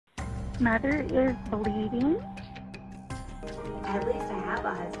mother is bleeding. At least I have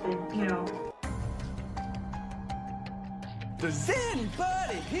a husband. Does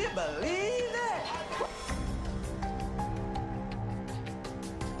anybody here believe that?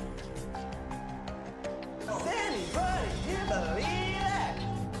 Does anybody here believe that?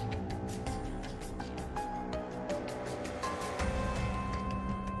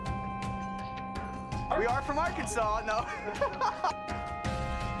 We are from Arkansas, no.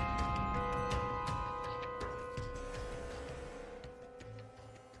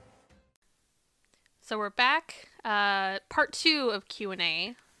 So we're back. Part 2 of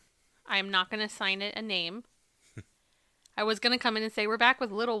Q&A. I am not going to assign it a name. I was going to come in and say we're back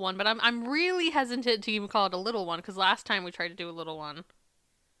with little one, but I'm really hesitant to even call it a little one because last time we tried to do a little one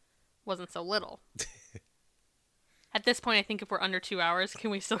wasn't so little. At this point, I think if we're under 2 hours, can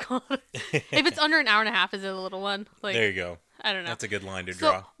we still call it? If it's under an hour and a half, is it a little one? Like, there you go. I don't know. That's a good line to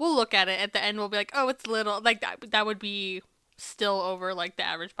So draw. we'll look at it at the end. We'll be like, oh, it's little. Like that would be still over like the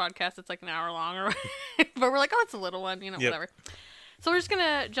average podcast. It's like an hour long or but we're like, oh, it's a little one, Yep. whatever. So we're just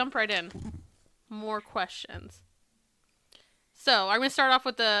gonna jump right in. More questions. So I'm gonna start off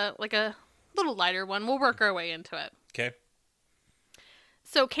with a little lighter one. We'll work our way into it. Okay.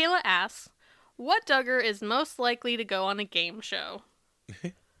 So Kayla asks, what Duggar is most likely to go on a game show?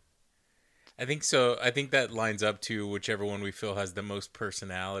 I think so. I think that lines up to whichever one we feel has the most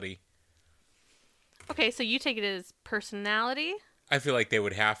personality. Okay, so you take it as personality? I feel like they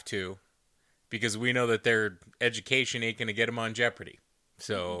would have to, because we know that their education ain't going to get them on Jeopardy.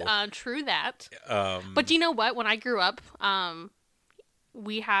 So True that. But do you know what? When I grew up,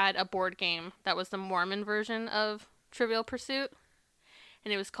 we had a board game that was the Mormon version of Trivial Pursuit,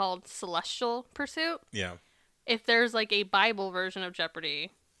 and it was called Celestial Pursuit. yeah, If there's like a Bible version of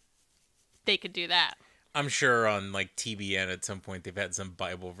Jeopardy, they could do that. I'm sure on like TBN at some point they've had some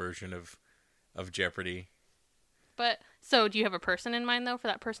Bible version of Jeopardy. But so, do you have a person in mind though for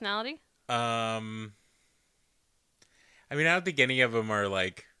that personality? I mean, I don't think any of them are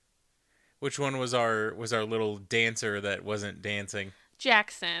like. Which one was our little dancer that wasn't dancing?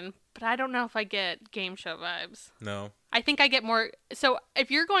 Jackson, but I don't know if I get game show vibes. No. I think I get more. So if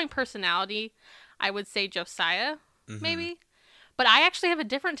you're going personality, I would say Josiah, maybe. But I actually have a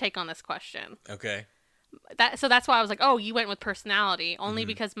different take on this question. Okay. So that's why I was like, oh, you went with personality. Only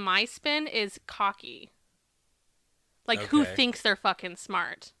because my spin is cocky. Like, who Okay. thinks they're fucking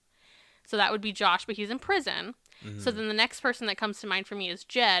smart? So that would be Josh, but he's in prison. So then the next person that comes to mind for me is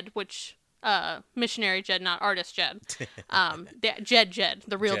Jed, which... missionary Jed, not artist Jed. Jed,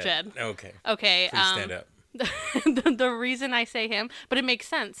 the real Jed. Okay. Okay. Please stand up. The reason I say him, but it makes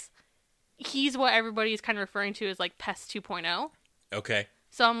sense. He's what everybody's kind of referring to as like Pest 2.0. Okay.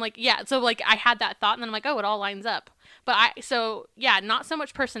 So I'm like, yeah. So like I had that thought, and then I'm like, oh, it all lines up. But not so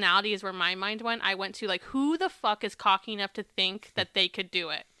much personality is where my mind went. I went to like, who the fuck is cocky enough to think that they could do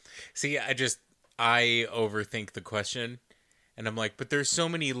it? See, I overthink the question, and I'm like, but there's so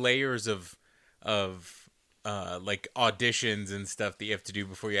many layers of like auditions and stuff that you have to do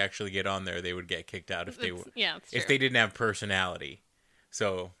before you actually get on there. They would get kicked out if they didn't have personality.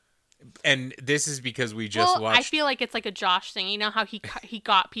 So, and this is because we just watched. I feel like it's like a Josh thing. You know how he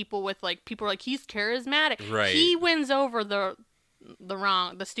got people with like people are like he's charismatic. Right. He wins over the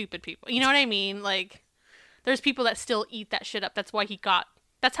stupid people. You know what I mean? Like there's people that still eat that shit up. That's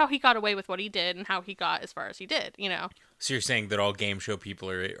how he got away with what he did and how he got as far as he did, you know? So you're saying that all game show people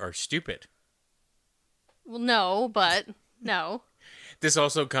are stupid? Well, no, but no. This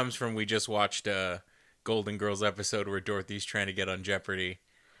also comes from we just watched a Golden Girls episode where Dorothy's trying to get on Jeopardy.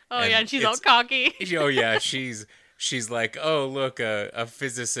 Oh, and she's all cocky. Oh, yeah, she's like, oh, look, a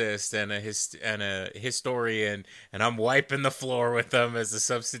physicist and a historian, and I'm wiping the floor with them as a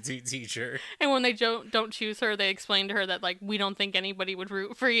substitute teacher. And when they don't choose her, they explain to her that, like, we don't think anybody would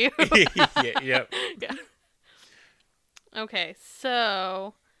root for you. Yep. Yeah. Okay,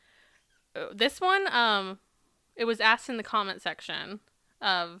 so this one, it was asked in the comment section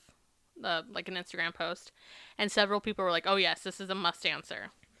of like an Instagram post, and several people were like, "Oh yes, this is a must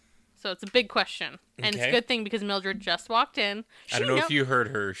answer." So it's a big question, and it's a good thing because Mildred just walked in. I don't know if you heard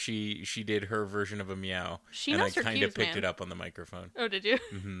her. She did her version of a meow, she and knows I her kind cues, of picked man. it up on the microphone. Oh, did you?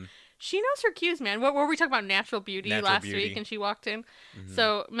 Mm-hmm. She knows her cues, man. What were we talking about? Natural beauty last week, and she walked in. Mm-hmm.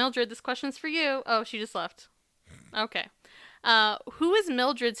 So Mildred, this question's for you. Oh, she just left. Okay. Who is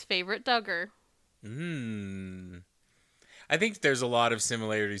Mildred's favorite Duggar? I think there's a lot of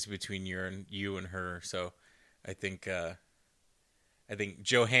similarities between you and her. So, I think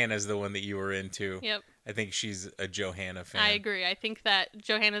Johanna's the one that you were into. Yep. I think she's a Johanna fan. I agree. I think that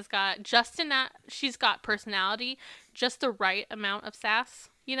Johanna's got she's got personality, just the right amount of sass.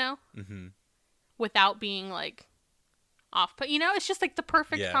 you know? Mm-hmm. Without being, like, off. But, you know, it's just, like, the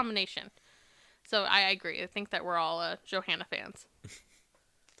perfect combination. So I agree. I think that we're all Johanna fans.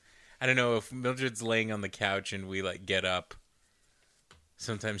 I don't know, if Mildred's laying on the couch and we, like, get up,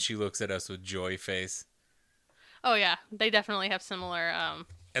 sometimes she looks at us with joy face. Oh, yeah. They definitely have similar...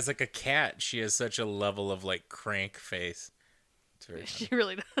 As, like, a cat, she has such a level of, like, crank face. It's very funny. She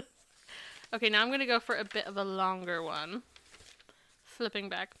really does. Okay, now I'm going to go for a bit of a longer one. Flipping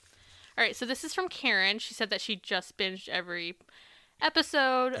back. All right, so this is from Karen. She said that she just binged every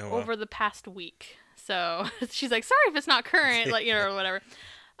episode over the past week. So she's like, sorry if it's not current, like, you know, or whatever.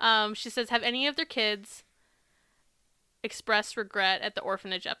 She says, have any of their kids expressed regret at the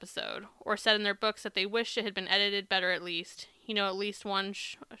orphanage episode, or said in their books that they wish it had been edited better at least? You know, at least one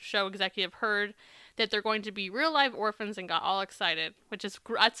show executive heard that they're going to be real live orphans and got all excited, which is,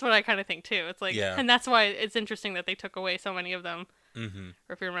 that's what I kind of think too. It's like, and that's why it's interesting that they took away so many of them. Mm-hmm.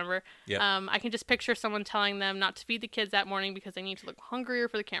 Or if you remember, I can just picture someone telling them not to feed the kids that morning because they need to look hungrier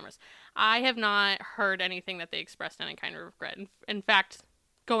for the cameras. I have not heard anything that they expressed any kind of regret. In fact,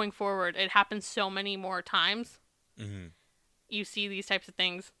 going forward, it happens so many more times. Mm-hmm. You see these types of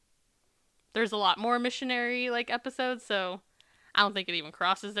things. There's a lot more missionary like episodes, so I don't think it even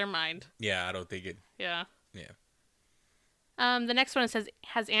crosses their mind. Yeah, I don't think it. Yeah. Yeah. The next one says,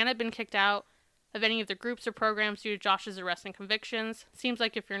 has Anna been kicked out of any of the groups or programs due to Josh's arrest and convictions? Seems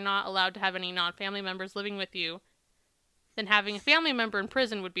like if you're not allowed to have any non-family members living with you, then having a family member in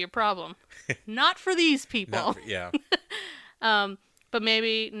prison would be a problem. Not for these people. Yeah. But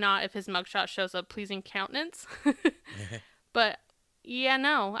maybe not if his mugshot shows a pleasing countenance. But yeah,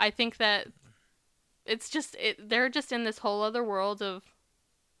 no, I think that it's just they're just in this whole other world of.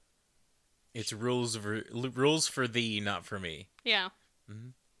 It's rules for thee, not for me. Yeah. Mm-hmm.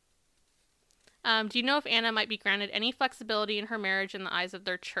 Do you know if Anna might be granted any flexibility in her marriage in the eyes of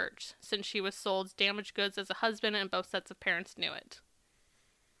their church, since she was sold damaged goods as a husband and both sets of parents knew it?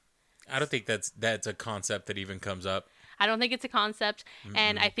 I don't think that's a concept that even comes up. I don't think it's a concept,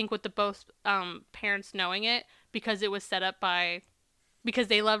 and I think with the both parents knowing it, because it was set up because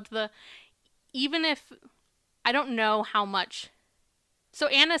they loved even if, I don't know how much. So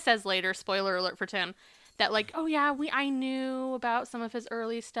Anna says later, spoiler alert for Tim, that like, oh yeah, I knew about some of his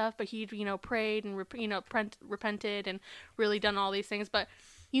early stuff, but he'd, prayed and, repented and really done all these things. But,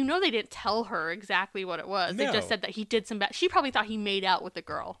 they didn't tell her exactly what it was. No. They just said that he did some bad. She probably thought he made out with the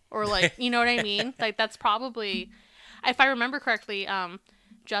girl, or like, you know what I mean? Like, that's probably, if I remember correctly,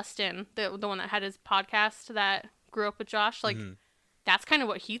 Justin, the one that had his podcast that grew up with Josh, like, that's kind of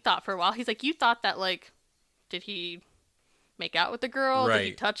what he thought for a while. He's like, you thought that, like, did he make out with the girl? Right. Did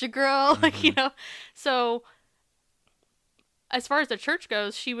he touch a girl? Like, so as far as the church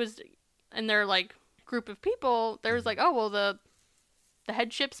goes, she was in their like group of people. There was like, oh, well, the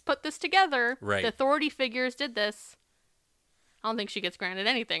headships put this together. Right. The authority figures did this. I don't think she gets granted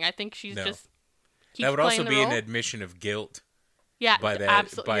anything. I think she's just keeps that would also be role. An admission of guilt. Yeah, by the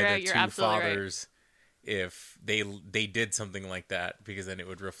you're two fathers, right. If they did something like that, because then it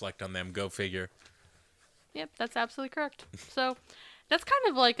would reflect on them. Go figure. Yep, that's absolutely correct. So that's kind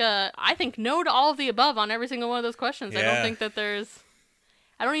of like I think no to all of the above on every single one of those questions. Yeah. I don't think that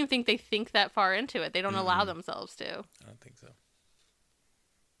I don't even think they think that far into it. They don't allow themselves to. I don't think so.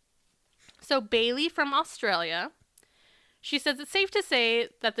 So Bailey from Australia, she says it's safe to say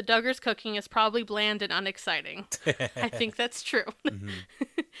that the Duggars cooking is probably bland and unexciting. I think that's true.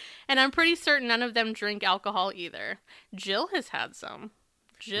 And I'm pretty certain none of them drink alcohol either. Jill has had some.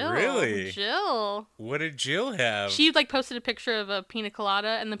 Really? Jill. What did Jill have? She like posted a picture of a pina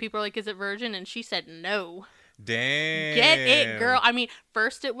colada, and the people are like, "Is it virgin?" And she said no. Damn. Get it, girl. I mean,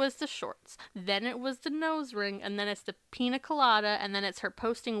 first it was the shorts, then it was the nose ring, and then it's the pina colada, and then it's her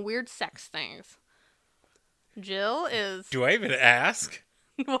posting weird sex things. Jill is. Do I even ask?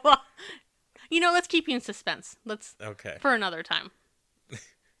 Well, let's keep you in suspense. Okay. For another time.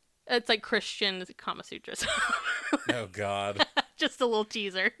 It's like Christian Kama Sutras. Oh, God. Just a little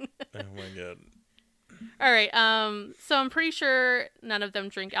teaser. Oh, my God. All right. So I'm pretty sure none of them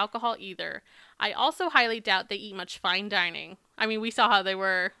drink alcohol either. I also highly doubt they eat much fine dining. I mean, we saw how they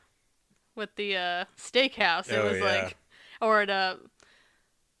were with the steakhouse. It was like, or the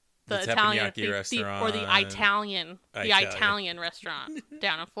Italian restaurant, or the Italian restaurant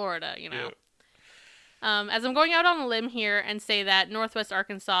down in Florida. Yep. As I'm going out on a limb here and say that Northwest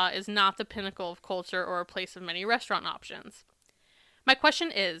Arkansas is not the pinnacle of culture or a place of many restaurant options. My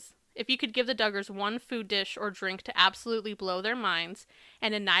question is, if you could give the Duggars one food dish or drink to absolutely blow their minds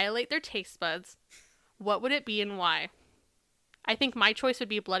and annihilate their taste buds, what would it be and why? I think my choice would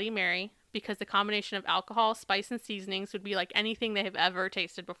be Bloody Mary, because the combination of alcohol, spice, and seasonings would be like anything they have ever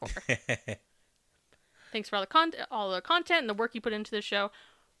tasted before. Thanks for all the content and the work you put into the show.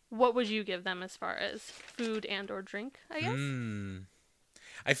 What would you give them as far as food and or drink, I guess?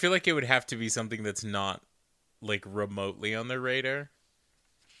 I feel like it would have to be something that's not like remotely on their radar.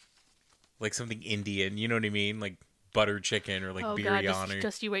 Like something Indian, you know what I mean? Like butter chicken or like biryani. God,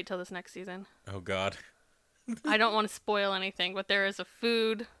 just you wait till this next season. Oh God. I don't want to spoil anything, but there is a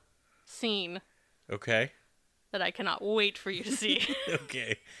food scene. Okay. That I cannot wait for you to see.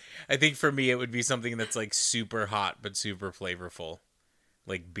 Okay. I think for me it would be something that's like super hot but super flavorful.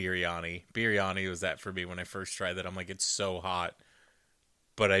 Like biryani. Biryani was that for me when I first tried that. I'm like, it's so hot,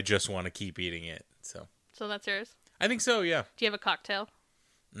 but I just want to keep eating it. So that's yours? I think so, yeah. Do you have a cocktail?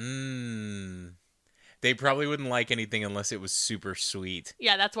 They probably wouldn't like anything unless it was super sweet.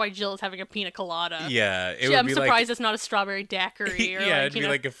 Yeah, that's why Jill is having a pina colada. Yeah. I'm surprised it's not a strawberry daiquiri. Or yeah, it'd be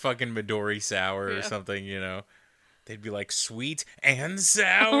like a fucking Midori sour or something, you know. They'd be like, sweet and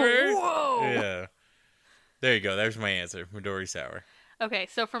sour. Whoa! Yeah. There you go. There's my answer. Midori sour. Okay,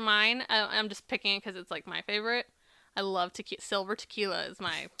 so for mine, I'm just picking it because it's like my favorite. I love silver tequila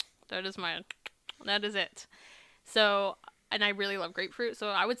that is it. So, and I really love grapefruit, so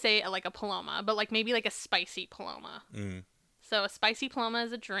I would say like a Paloma, but like maybe like a spicy Paloma. So a spicy Paloma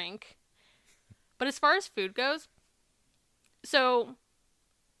is a drink. But as far as food goes, so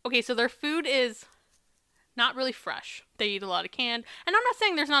their food is not really fresh. They eat a lot of canned, and I'm not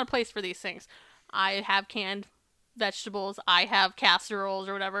saying there's not a place for these things. I have canned vegetables, I have casseroles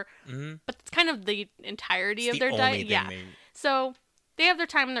or whatever, but it's kind of the entirety of their diet. Yeah. So they have their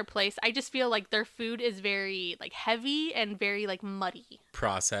time and their place. I just feel like their food is very like heavy and very like muddy.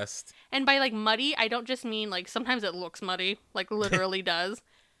 Processed. And by like muddy, I don't just mean like sometimes it looks muddy, like literally does,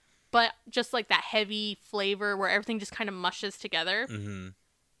 but just like that heavy flavor where everything just kind of mushes together.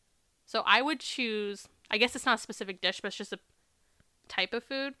 So I would choose, I guess it's not a specific dish, but it's just a type of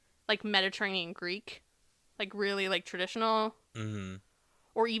food, like Mediterranean Greek, like really like traditional,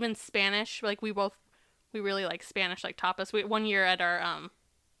 or even Spanish. Like we really like Spanish, like tapas. One year at our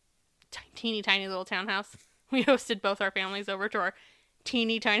teeny tiny little townhouse, we hosted both our families over to our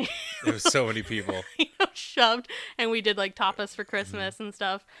teeny tiny. There was so many people. Shoved, and we did like tapas for Christmas and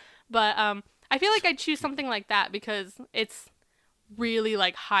stuff. But I feel like I'd choose something like that because it's really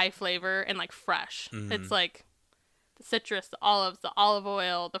like high flavor and like fresh. It's like the citrus, the olives, the olive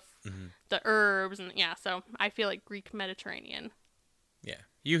oil, the herbs, and so I feel like Greek Mediterranean. Yeah.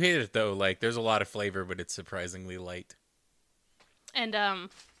 You hit it though, like there's a lot of flavor, but it's surprisingly light. And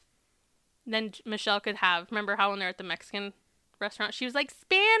then Michelle could have, remember how when they're at the Mexican restaurant, she was like,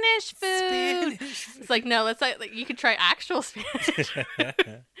 Spanish food. It's like, no, let's like you could try actual Spanish.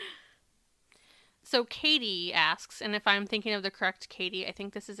 So Katie asks, and if I'm thinking of the correct Katie, I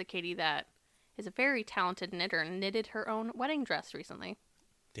think this is a Katie that is a very talented knitter and knitted her own wedding dress recently.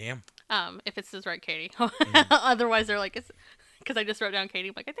 Damn. If it's this right Katie. Otherwise they're like, because I just wrote down Katie,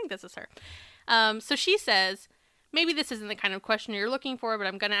 I'm like, I think this is her. So she says, maybe this isn't the kind of question you're looking for, but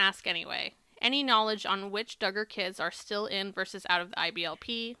I'm going to ask anyway. Any knowledge on which Duggar kids are still in versus out of the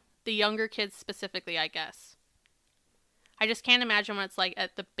IBLP? The younger kids specifically, I guess. I just can't imagine what it's like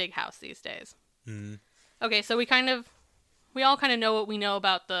at the big house these days. Okay, so we all kind of know what we know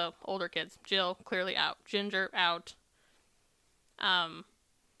about the older kids. Jill, clearly out. Ginger, out.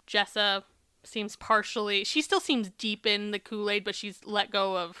 Jessa seems she still seems deep in the Kool-Aid, but she's let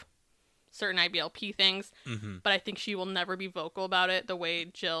go of certain IBLP things. But I think she will never be vocal about it the way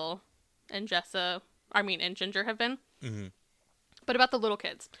Jill and Ginger have been. But about the little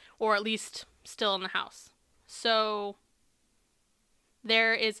kids, or at least still in the house. So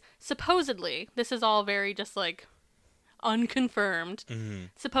there is supposedly, this is all very just like unconfirmed,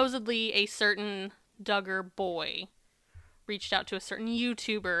 supposedly a certain Duggar boy reached out to a certain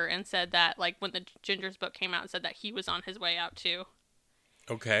YouTuber and said that, like, when the Ginger's book came out, and said that he was on his way out too.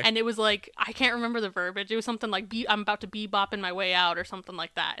 Okay. And it was like, I can't remember the verbiage. It was something like, I'm about to bebop in my way out or something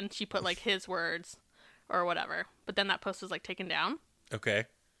like that. And she put like his words or whatever. But then that post was like taken down. Okay.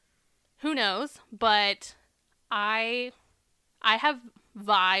 Who knows? But I have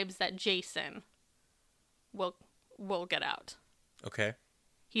vibes that Jason will get out. Okay.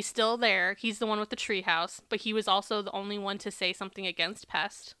 He's still there. He's the one with the treehouse, but he was also the only one to say something against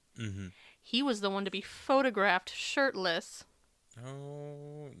Pest. He was the one to be photographed shirtless.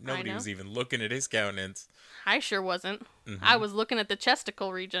 Oh, nobody was even looking at his countenance. I sure wasn't. I was looking at the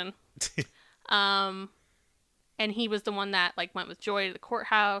chesticle region. And he was the one that like went with Joy to the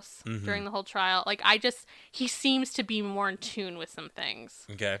courthouse during the whole trial. Like he seems to be more in tune with some things.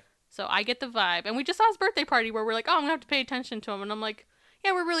 Okay. So I get the vibe. And we just saw his birthday party where we're like, oh, I'm going to have to pay attention to him. And I'm like,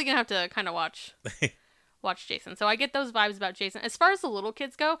 Yeah, we're really gonna have to kind of watch Jason. So I get those vibes about Jason. As far as the little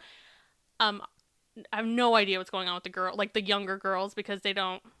kids go, I have no idea what's going on with the younger girls, because they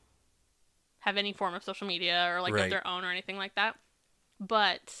don't have any form of social media or of their own or anything like that.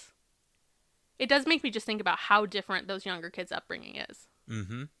 But it does make me just think about how different those younger kids' upbringing is.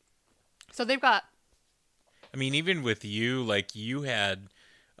 Mm-hmm. So they've got... I mean, even with you, like, you had...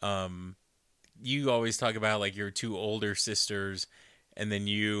 you always talk about, like, your two older sisters, and then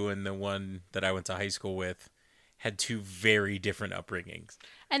you and the one that I went to high school with had two very different upbringings.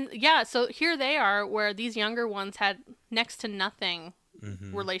 And, yeah, so here they are, where these younger ones had next to nothing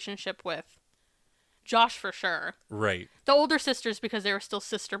relationship with Josh, for sure. Right. The older sisters, because they were still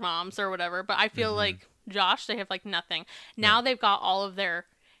sister moms or whatever, but I feel like Josh, they have, like, nothing. Now they've got all of their,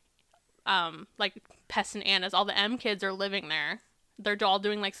 like, Pest and Anna's, all the M kids are living there. They're all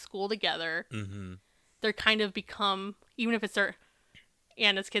doing, like, school together. Mm-hmm. They're kind of become, even if it's their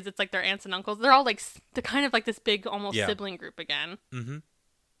Anna's kids, it's like their aunts and uncles. They're all, like, they're kind of like this big, almost sibling group again. Mm-hmm.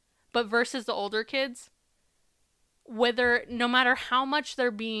 But versus the older kids, no matter how much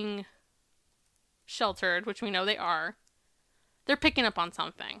they're being sheltered, which we know they are, they're picking up on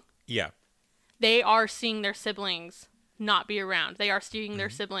something. Yeah. They are seeing their siblings not be around. They are seeing their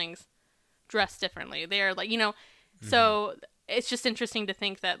siblings dress differently. They are, like, so it's just interesting to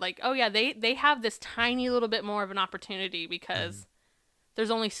think that, like, oh yeah, they have this tiny little bit more of an opportunity, because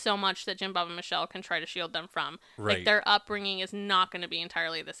there's only so much that Jim Bob and Michelle can try to shield them from. Right. Like, their upbringing is not going to be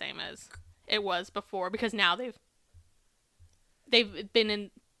entirely the same as it was before, because now they've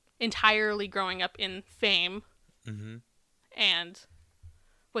been entirely growing up in fame and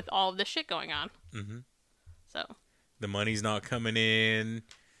with all of this shit going on. Mm-hmm. So the money's not coming in.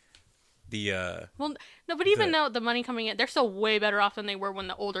 Well, no, but even though the money coming in, they're still way better off than they were when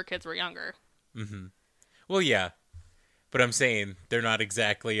the older kids were younger. Mm-hmm. Well, yeah. But I'm saying they're not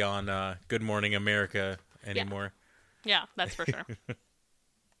exactly on Good Morning America anymore. Yeah, that's for sure. All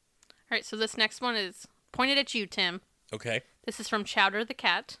right, so this next one is pointed at you, Tim. Okay. This is from Chowder the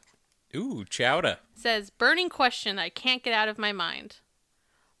Cat. Ooh, Chowder. It says, burning question I can't get out of my mind.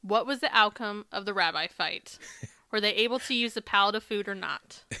 What was the outcome of the rabbi fight? Were they able to use the pallet of food or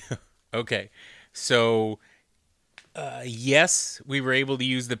not? Okay. So, yes, we were able to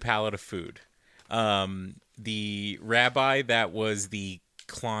use the pallet of food. The rabbi that was the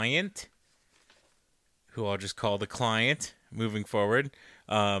client, who I'll just call the client moving forward,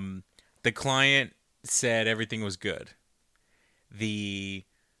 the client said everything was good. The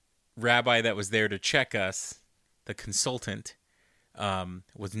rabbi that was there to check us, the consultant,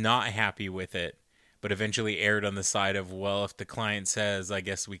 was not happy with it, but eventually erred on the side of, well, if the client says, I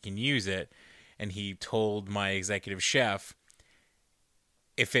guess we can use it. And he told my executive chef,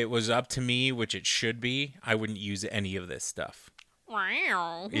 if it was up to me, which it should be, I wouldn't use any of this stuff.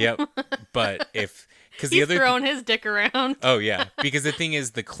 Wow. Yep. But because he's throwing his dick around. Oh yeah, because the thing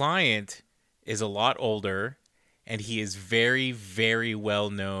is, the client is a lot older, and he is very, very well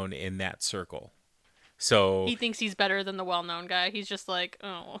known in that circle. So he thinks he's better than the well-known guy. He's just like,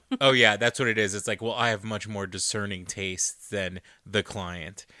 oh. Oh yeah, that's what it is. It's like, well, I have much more discerning tastes than the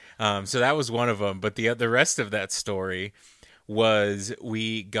client. So that was one of them. But the rest of that story was,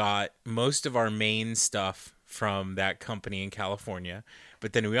 we got most of our main stuff from that company in California,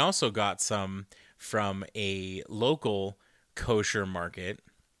 but then we also got some from a local kosher market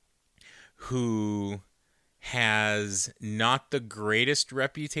who has not the greatest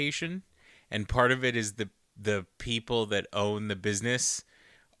reputation, and part of it is the people that own the business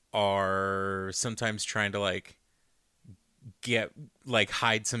are sometimes trying to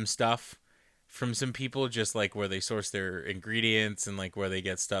hide some stuff from some people, just like where they source their ingredients and like where they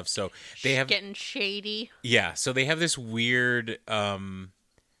get stuff. So they have getting shady. Yeah, so they have this weird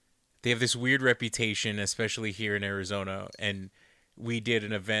reputation, especially here in Arizona. And we did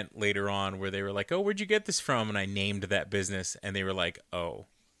an event later on where they were like, "Oh, where'd you get this from?" And I named that business, and they were like, "Oh,"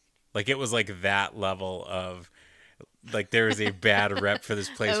 like it was like that level of like there is a bad rep for this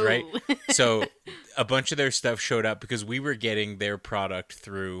place, Oh. right? So a bunch of their stuff showed up because we were getting their product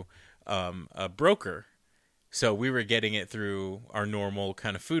through a broker. So we were getting it through our normal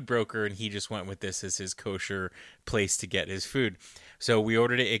kind of food broker, and he just went with this as his kosher place to get his food. So we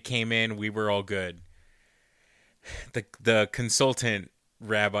ordered it. It came in. We were all good. The consultant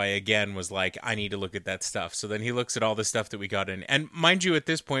rabbi again was like, I need to look at that stuff. So then he looks at all the stuff that we got in. And mind you, at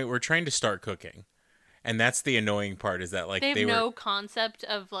this point, we're trying to start cooking. And that's the annoying part, is that like they have no concept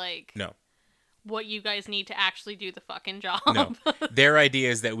of like no what you guys need to actually do the fucking job. No. Their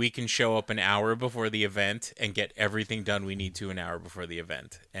idea is that we can show up an hour before the event and get everything done we need to an hour before the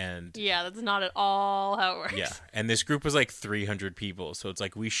event. And Yeah, that's not at all how it works. yeah, and this group was like 300 people, so it's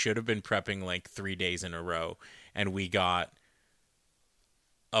like we should have been prepping like 3 days in a row, and we got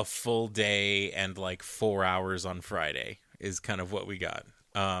a full day and like 4 hours on Friday is kind of what we got.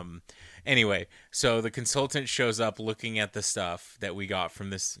 Anyway, so the consultant shows up looking at the stuff that we got from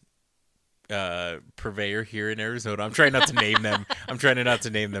this purveyor here in Arizona. I'm trying not to name them. I'm trying not to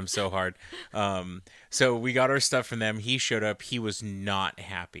name them so hard. So we got our stuff from them. He showed up. He was not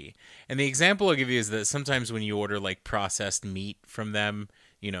happy. And the example I'll give you is that sometimes when you order like processed meat from them,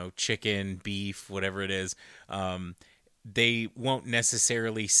 you know, chicken, beef, whatever it is, they won't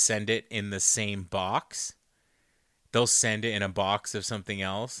necessarily send it in the same box. They'll send it in a box of something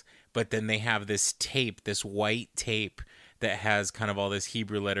else, but then they have this tape, this white tape that has kind of all this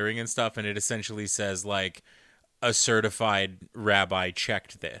Hebrew lettering and stuff, and it essentially says like a certified rabbi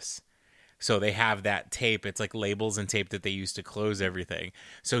checked this. So they have that tape. It's like labels and tape that they use to close everything.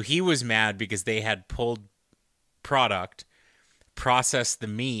 So he was mad because they had pulled product, processed the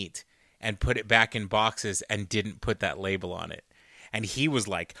meat, and put it back in boxes and didn't put that label on it. And he was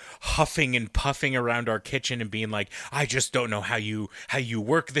like huffing and puffing around our kitchen and being like, I just don't know how you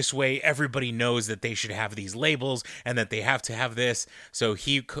work this way. Everybody knows that they should have these labels and that they have to have this. So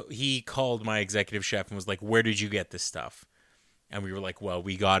he called my executive chef and was like, where did you get this stuff? And we were like, well,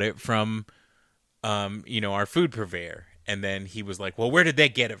 we got it from, our food purveyor. And then he was like, well, where did they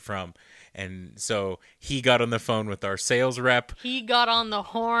get it from? And so he got on the phone with our sales rep. He got on the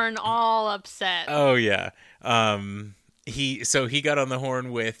horn all upset. Oh, yeah. He got on the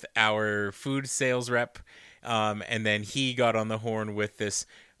horn with our food sales rep, and then he got on the horn with this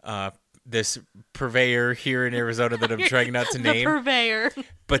purveyor here in Arizona that I'm trying not to The name. purveyor.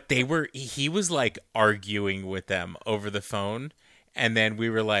 But he was like arguing with them over the phone, and then we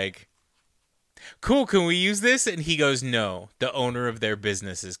were like, cool, can we use this? And he goes, no, the owner of their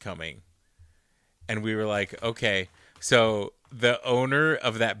business is coming. And we were like, okay. So the owner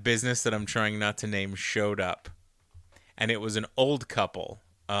of that business that I'm trying not to name showed up. And it was an old couple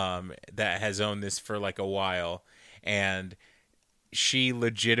that has owned this for like a while. And she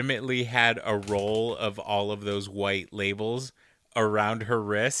legitimately had a roll of all of those white labels around her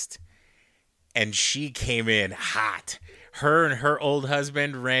wrist. And she came in hot. Her and her old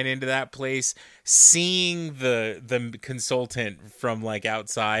husband ran into that place, seeing the consultant from like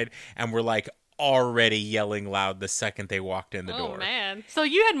outside, and were like already yelling loud the second they walked in the door. Oh, man. So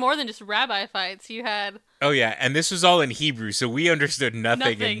you had more than just rabbi fights. You had... Oh, yeah. And this was all in Hebrew, so we understood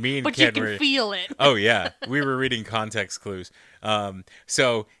nothing. And me and but Ken you can were... feel it. Oh, yeah. We were reading context clues.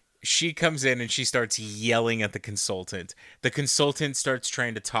 So she comes in and she starts yelling at the consultant. The consultant starts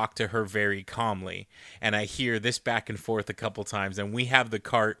trying to talk to her very calmly. And I hear this back and forth a couple times. And we have the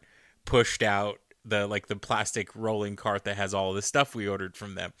cart pushed out, the plastic rolling cart that has all the stuff we ordered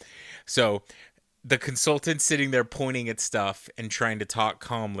from them. So the consultant's sitting there pointing at stuff and trying to talk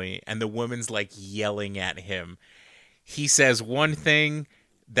calmly, and the woman's like yelling at him. He says one thing,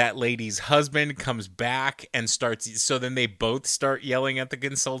 that lady's husband comes back and starts, so then they both start yelling at the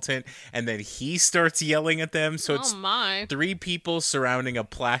consultant, and then he starts yelling at them. So it's three people surrounding a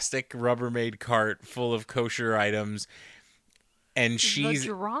plastic Rubbermaid cart full of kosher items, and she's... The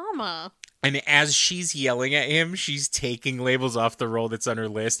drama. And as she's yelling at him, she's taking labels off the roll that's on her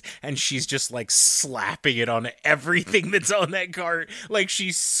list, and she's just like slapping it on everything that's on that cart. Like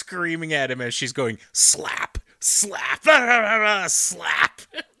she's screaming at him as she's going, slap, slap, slap.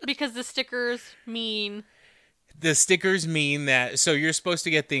 Because the stickers mean... The stickers mean that, so you're supposed to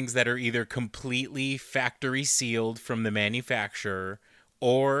get things that are either completely factory sealed from the manufacturer,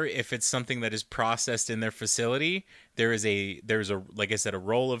 or if it's something that is processed in their facility, there's a like I said, a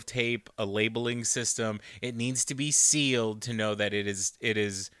roll of tape, a labeling system. It needs to be sealed to know that it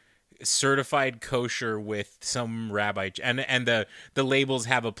is certified kosher with some rabbi, and the labels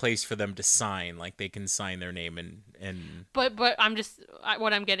have a place for them to sign, like they can sign their name and. But I'm just,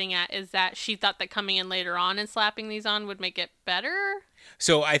 what I'm getting at is that she thought that coming in later on and slapping these on would make it better.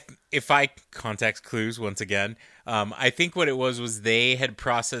 So if I context clues once again, I think what it was they had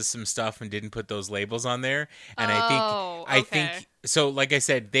processed some stuff and didn't put those labels on there, and I think so. Like I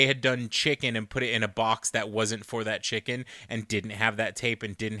said, they had done chicken and put it in a box that wasn't for that chicken and didn't have that tape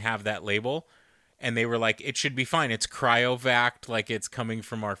and didn't have that label. And they were like, it should be fine. It's cryovac, like it's coming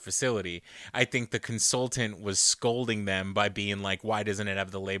from our facility. I think the consultant was scolding them by being like, why doesn't it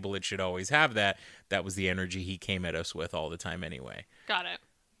have the label? It should always have that. That was the energy he came at us with all the time anyway. Got it.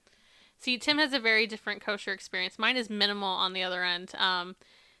 See, Tim has a very different kosher experience. Mine is minimal on the other end.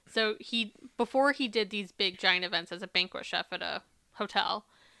 So before he did these big giant events as a banquet chef at a hotel,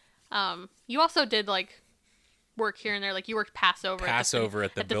 you also did like work here and there. Like you worked Passover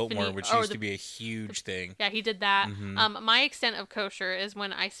At the Biltmore, which used to be a huge thing. Yeah, he did that. My extent of kosher is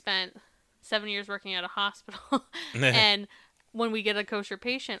when I spent 7 years working at a hospital, and when we get a kosher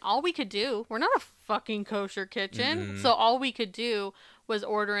patient, all we could do, we're not a fucking kosher kitchen, so all we could do was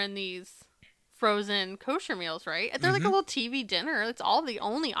order in these frozen kosher meals, right? They're like a little TV dinner. It's all the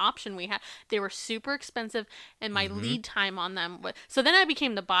only option we had. They were super expensive, and my lead time on them so then I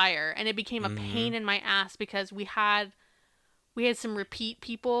became the buyer, and it became a pain in my ass because we had some repeat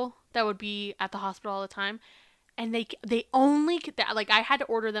people that would be at the hospital all the time, and they only like I had to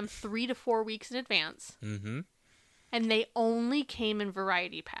order them 3 to 4 weeks in advance, and they only came in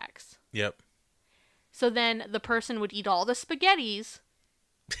variety packs. Yep. So then the person would eat all the spaghettis,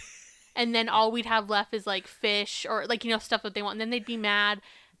 and then all we'd have left is like fish or like, stuff that they want. And then they'd be mad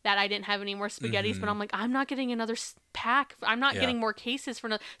that I didn't have any more spaghettis, but I'm like, I'm not getting another pack. I'm not getting more cases for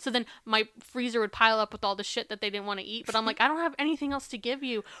another. So then my freezer would pile up with all the shit that they didn't want to eat. But I'm like, I don't have anything else to give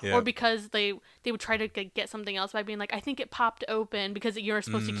you. Yeah. Or because they would try to get something else by being like, I think it popped open, because you're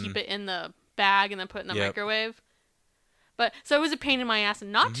supposed to keep it in the bag and then put it in the microwave. But so it was a pain in my ass,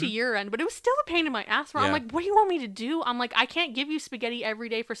 and not to your end, but it was still a pain in my ass where I'm like, what do you want me to do? I'm like, I can't give you spaghetti every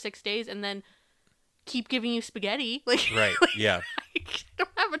day for 6 days and then keep giving you spaghetti. Like, right. Yeah. I don't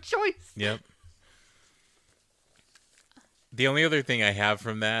have a choice. Yep. The only other thing I have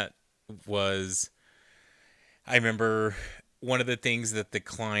from that was, I remember one of the things that the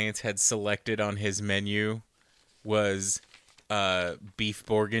client had selected on his menu was beef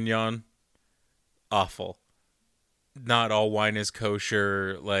bourguignon. Awful. Not all wine is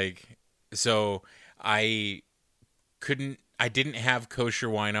kosher. Like, so I didn't have kosher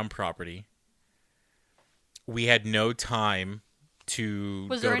wine on property. We had no time to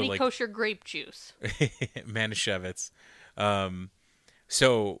Was there any kosher grape juice? Manischewitz.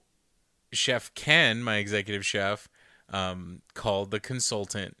 So Chef Ken, my executive chef, called the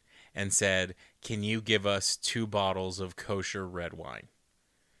consultant and said, can you give us 2 bottles of kosher red wine?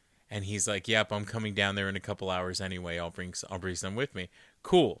 And he's like, yep, I'm coming down there in a couple hours anyway. I'll bring some with me.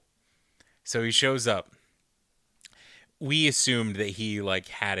 Cool. So he shows up. We assumed that he like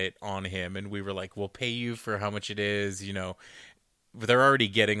had it on him, and we were like, we'll pay you for how much it is, But they're already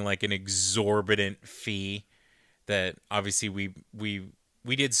getting like an exorbitant fee that obviously we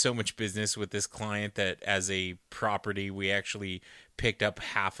did so much business with this client that as a property, we actually picked up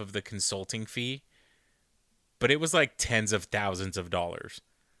half of the consulting fee. But it was like tens of thousands of dollars.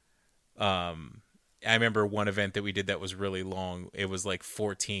 I remember one event that we did that was really long. It was like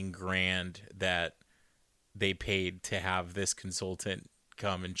 $14,000 that they paid to have this consultant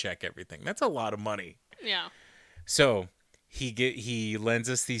come and check everything. That's a lot of money. Yeah. So he lends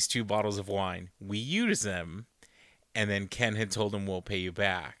us these 2 bottles of wine. We use them, and then Ken had told him we'll pay you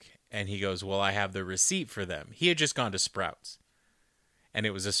back. And he goes, well, I have the receipt for them. He had just gone to Sprouts, and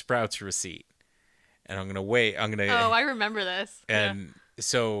it was a Sprouts receipt. And I'm gonna wait. Oh, I remember this. And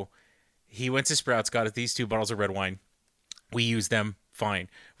so he went to Sprouts, got these 2 bottles of red wine. We used them. Fine.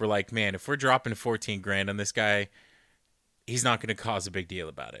 We're like, man, if we're dropping $14,000 on this guy, he's not going to cause a big deal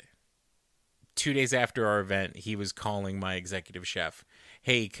about it. 2 days after our event, he was calling my executive chef.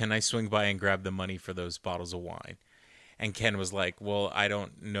 Hey, can I swing by and grab the money for those bottles of wine? And Ken was like, well, I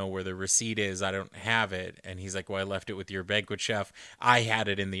don't know where the receipt is. I don't have it. And he's like, well, I left it with your banquet chef. I had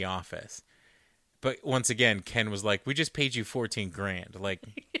it in the office. But once again, Ken was like, we just paid you $14,000. Like,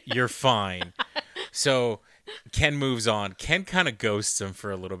 you're fine. So Ken moves on. Ken kind of ghosts him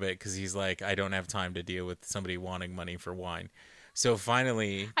for a little bit because he's like, I don't have time to deal with somebody wanting money for wine. So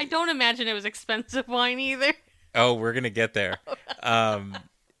finally... I don't imagine it was expensive wine either. Oh, we're going to get there.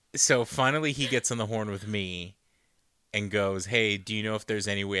 So finally he gets on the horn with me and goes, hey, do you know if there's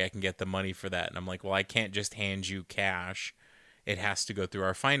any way I can get the money for that? And I'm like, well, I can't just hand you cash. It has to go through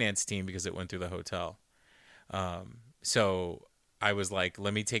our finance team because it went through the hotel. So I was like,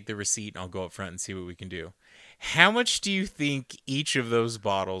 let me take the receipt and I'll go up front and see what we can do. How much do you think each of those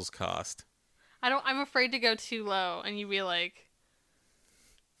bottles cost? I'm afraid to go too low. And you'd be like,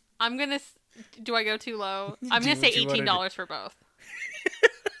 do I go too low? I'm going to say $18 for both.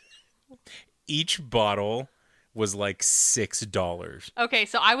 Each bottle was like $6. Okay,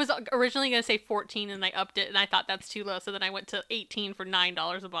 so I was originally going to say 14 and I upped it and I thought that's too low. So then I went to 18 for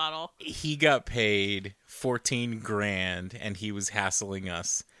 $9 a bottle. He got paid $14,000 and he was hassling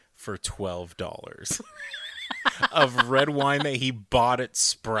us for $12 of red wine that he bought at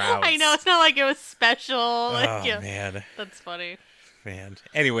Sprouts. I know, it's not like it was special. Man. That's funny. Man.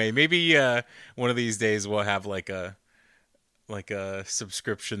 Anyway, maybe one of these days we'll have like a like a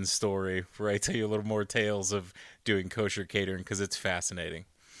subscription story where I tell you a little more tales of doing kosher catering because it's fascinating.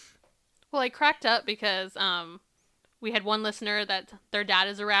 Well, I cracked up because we had one listener that their dad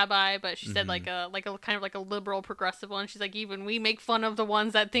is a rabbi, but she said like a kind of like a liberal progressive one. She's like, even we make fun of the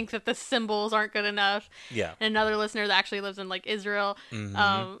ones that think that the symbols aren't good enough. Yeah. And another listener that actually lives in like Israel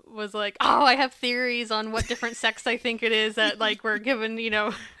was like, oh, I have theories on what different sects I think it is that like we're given,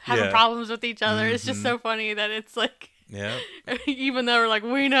 having problems with each other. It's just so funny that it's like, yeah, even though we're like,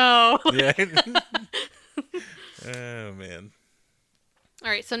 we know. Yeah. Oh man. All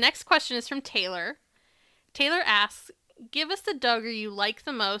right, so next question is from Taylor. Taylor asks, give us the Duggar you like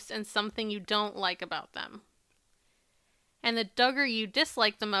the most and something you don't like about them. And the Duggar you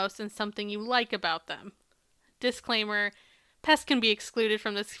dislike the most and something you like about them. Disclaimer, Pest can be excluded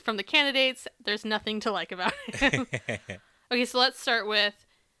from the candidates. There's nothing to like about him. Okay, so let's start with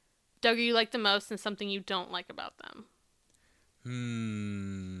Duggar you like the most and something you don't like about them.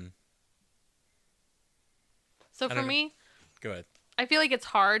 So for me, go ahead. I feel like it's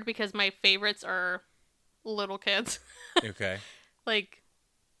hard because my favorites are little kids. Okay. Like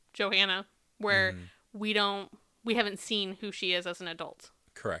Johanna, where we haven't seen who she is as an adult.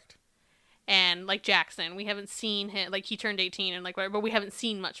 Correct. And like Jackson, we haven't seen him, like he turned 18 and like whatever, but we haven't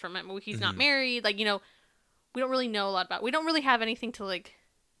seen much from him. He's not married, like, we don't really know a lot about, we don't really have anything to like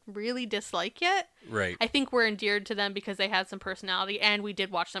really dislike yet. Right. I think we're endeared to them because they had some personality and we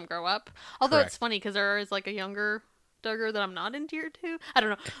did watch them grow up. Although Correct. It's funny because there is like a younger Duggar that I'm not endeared to. I don't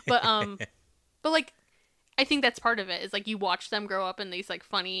know. But but like I think that's part of it is like you watch them grow up in these like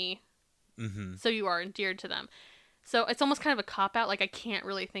funny so you are endeared to them. So it's almost kind of a cop out. Like I can't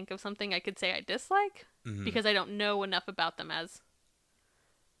really think of something I could say I dislike because I don't know enough about them as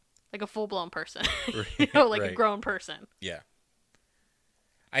like a full blown person. Like a grown person. Yeah.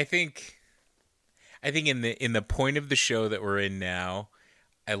 I think in the point of the show that we're in now,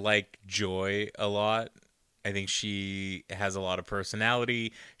 I like Joy a lot. I think she has a lot of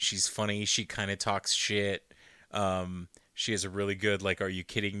personality. She's funny. She kind of talks shit. She has a really good, like, are you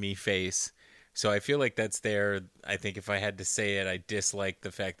kidding me face. So I feel like that's there. I think if I had to say it, I dislike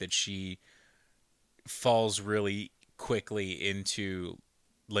the fact that she falls really quickly into,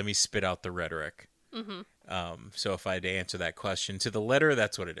 let me spit out the rhetoric. So if I had to answer that question to the letter,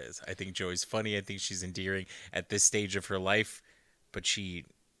 that's what it is. I think Joy's funny. I think she's endearing at this stage of her life, but she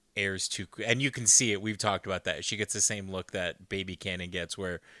airs too quick. And you can see it. We've talked about that. She gets the same look that Baby Cannon gets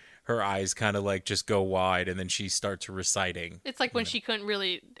where her eyes kind of like just go wide and then she starts reciting. It's like when she couldn't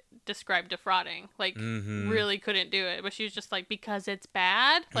really describe defrauding. Like, really couldn't do it. But she was just like, because it's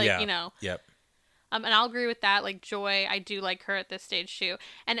bad? Like, Yep. And I'll agree with that. Like, Joy, I do like her at this stage, too.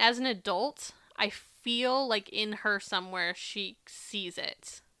 And as an adult, I feel like in her somewhere she sees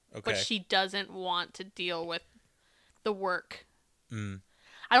it. Okay. But she doesn't want to deal with the work.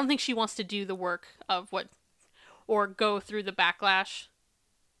 I don't think she wants to do the work of or go through the backlash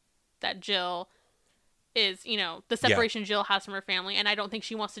that Jill is, the separation Jill has from her family. And I don't think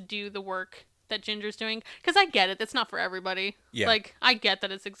she wants to do the work that Ginger's doing. Because I get it. That's not for everybody. Yeah. Like, I get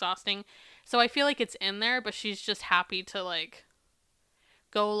that it's exhausting. So I feel like it's in there, but she's just happy to, like,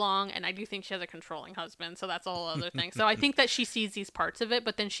 go along. And I do think she has a controlling husband. So that's a whole other thing. So I think that she sees these parts of it,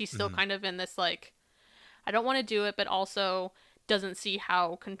 but then she's still kind of in this, like, I don't want to do it, but also doesn't see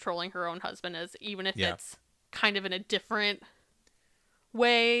how controlling her own husband is, even if it's kind of in a different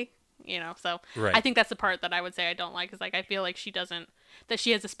way, so right. I think that's the part that I would say I don't like is like, I feel like she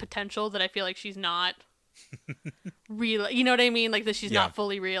has this potential that I feel like she's not real, you know what I mean? Like that she's not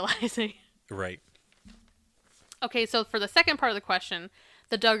fully realizing. Right. Okay. So for the second part of the question,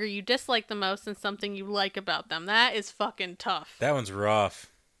 the Duggar you dislike the most and something you like about them, that is fucking tough. That one's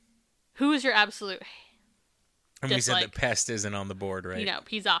rough. Who is your absolute And dislike? we said that Pest isn't on the board, right?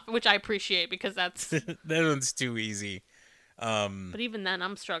 He's off, which I appreciate because that's... that one's too easy. But even then,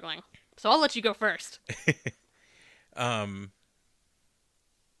 I'm struggling. So I'll let you go first. I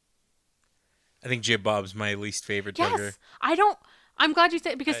think Jib Bob's my least favorite Duggar. I'm glad you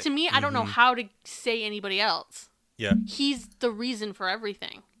said it because to me, I don't know how to say anybody else. Yeah. He's the reason for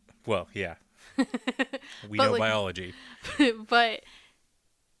everything. Well, yeah. We know biology. But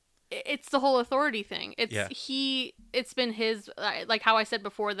it's the whole authority thing. It's been his, like how I said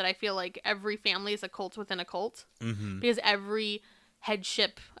before that I feel like every family is a cult within a cult. Because every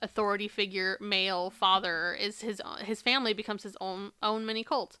headship authority figure, male, father, is his family becomes his own mini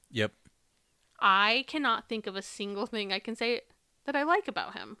cult. Yep. I cannot think of a single thing I can say that I like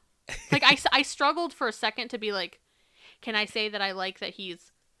about him. Like I struggled for a second to be like, can I say that I like that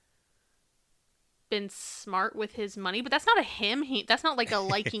he's been smart with his money? But that's not a him. That's not like a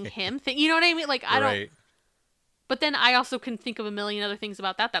liking him thing. You know what I mean? Like I don't. But then I also can think of a million other things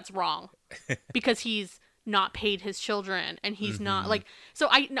about that that's wrong. Because he's not paid his children and he's not like, so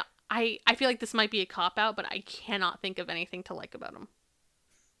I feel like this might be a cop out, but I cannot think of anything to like about him.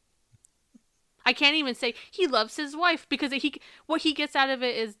 I can't even say he loves his wife because what he gets out of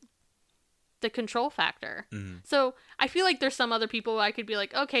it is the control factor. So I feel like there's some other people I could be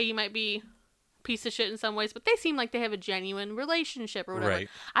like, okay, you might be a piece of shit in some ways, but they seem like they have a genuine relationship or whatever. Right.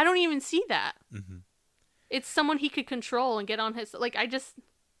 I don't even see that. It's someone he could control and get on his, like,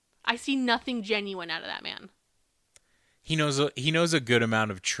 I see nothing genuine out of that man. He knows a good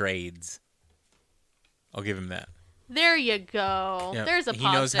amount of trades. I'll give him that. There you go. Yeah, There's a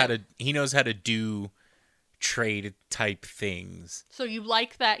positive. He knows how to do trade type things. So you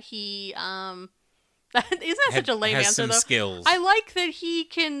like that he isn't that such a lame has answer some though? skills. I like that he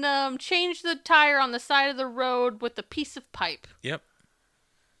can change the tire on the side of the road with a piece of pipe. Yep.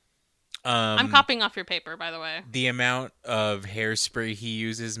 I'm copying off your paper, by the way. The amount of hairspray he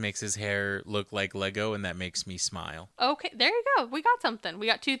uses makes his hair look like Lego, and that makes me smile. Okay, there you go. We got something. We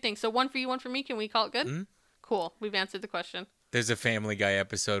got two things. So one for you, one for me. Can we call it good? Cool. We've answered the question. There's a Family Guy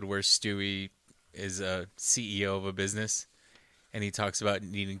episode where Stewie is a CEO of a business, and he talks about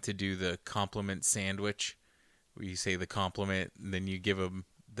needing to do the compliment sandwich, where you say the compliment, and then you give him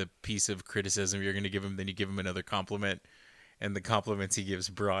the piece of criticism you're going to give him, then you give him another compliment. And the compliments he gives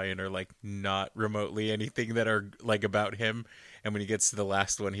Brian are like not remotely anything that are like about him. And when he gets to the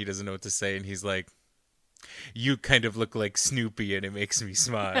last one, he doesn't know what to say. And he's like, "You kind of look like Snoopy," and it makes me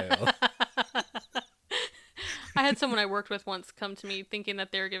smile. I had someone I worked with once come to me thinking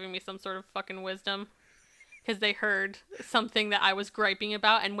that they were giving me some sort of fucking wisdom. Because they heard something that I was griping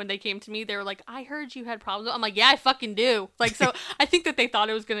about, and when they came to me, they were like, "I heard you had problems." I'm like, "Yeah, I fucking do." Like, so I think that they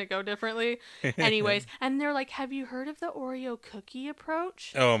thought it was gonna go differently. Anyways, and they're like, "Have you heard of the Oreo cookie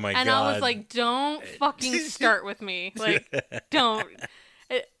approach?" Oh my god! And I was like, "Don't fucking start with me. Like, don't."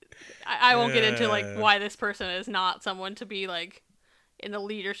 I won't get into like why this person is not someone to be like in the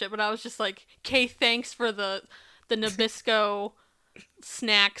leadership, but I was just like, "Okay, thanks for the Nabisco."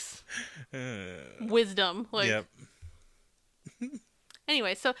 Snacks wisdom like Yep.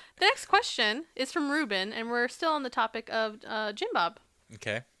 Anyway, so the next question is from Ruben, and we're still on the topic of Jim Bob.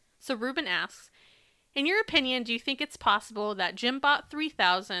 Okay. So Ruben asks, in your opinion, do you think it's possible that Jimbot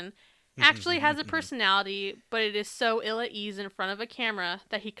 3000 actually has a personality, but it is so ill at ease in front of a camera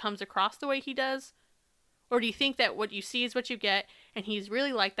that he comes across the way he does? Or do you think that what you see is what you get, and he's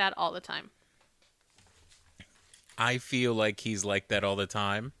really like that all the time? I feel like he's like that all the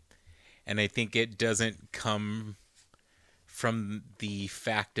time, and I think it doesn't come from the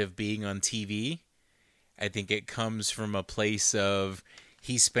fact of being on TV. I think it comes from a place of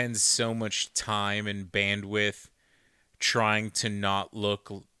he spends so much time and bandwidth trying to not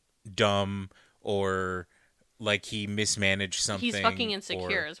look dumb or like he mismanaged something. He's fucking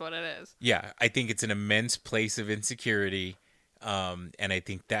insecure is what it is. Yeah, I think it's an immense place of insecurity, and I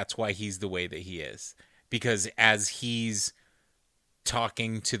think that's why he's the way that he is. Because as he's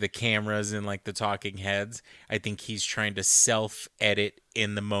talking to the cameras and like the talking heads, I think he's trying to self-edit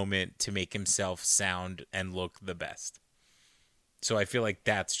in the moment to make himself sound and look the best. So I feel like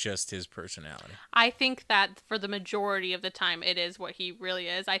that's just his personality. I think that for the majority of the time, it is what he really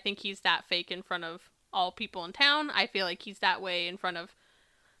is. I think he's that fake in front of all people in town. I feel like he's that way in front of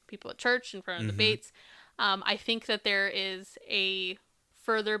people at church, in front of debates. I think that there is a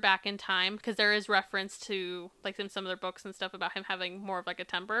further back in time, because there is reference to like in some of their books and stuff about him having more of like a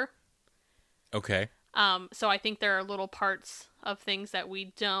temper. Okay. So I think there are little parts of things that we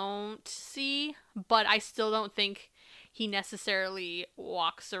don't see, but I still don't think he necessarily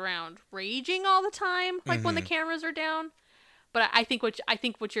walks around raging all the time, like when the cameras are down. But I think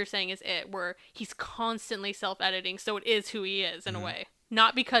what you're saying is it, where he's constantly self-editing, so it is who he is in a way.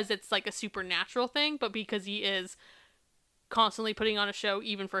 Not because it's like a supernatural thing, but because he is constantly putting on a show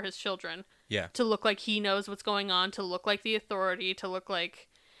even for his children. Yeah. To look like he knows what's going on, to look like the authority, to look like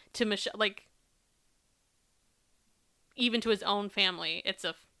to Michelle, like even to his own family, it's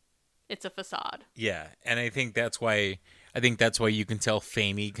a facade. Yeah, and I think that's why you can tell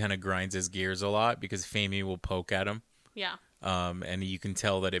Famey kind of grinds his gears a lot, because Famey will poke at him. Yeah. And you can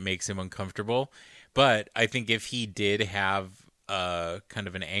tell that it makes him uncomfortable. But I think if he did have kind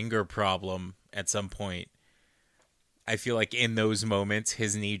of an anger problem at some point, I feel like in those moments,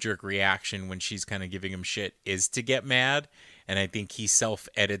 his knee-jerk reaction when she's kind of giving him shit is to get mad. And I think he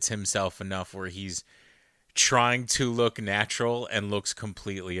self-edits himself enough where he's trying to look natural and looks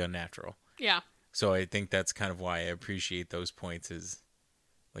completely unnatural. Yeah. So I think that's kind of why I appreciate those points, is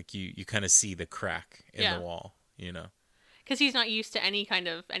like you kind of see the crack in the wall, you know? Because he's not used to any kind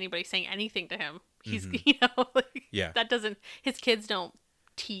of anybody saying anything to him. He's, you know, like, Yeah. that doesn't, his kids don't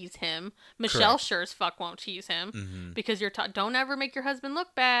tease him. Michelle Correct. sure as fuck won't tease him Mm-hmm. because you're taught, don't ever make your husband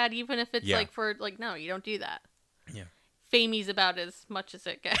look bad, even if it's Yeah. like for, like, no, you don't do that. Yeah. Famey's about as much as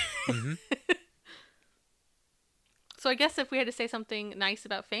it gets. Mm-hmm. So I guess if we had to say something nice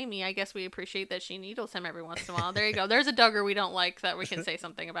about Famey, I guess we appreciate that she needles him every once in a while. There you go. There's a Duggar we don't like that we can say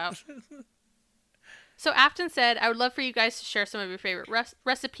something about. So Afton said, I would love for you guys to share some of your favorite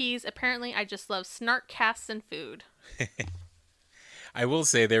recipes. Apparently, I just love snark casts and food. I will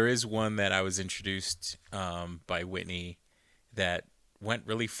say there is one that I was introduced by Whitney that went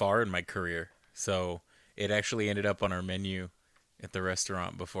really far in my career. So it actually ended up on our menu at the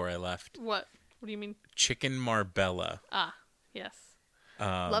restaurant before I left. What? What do you mean? Chicken Marbella. Ah, yes.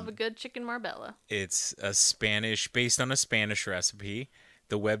 Love a good chicken Marbella. It's based on a Spanish recipe.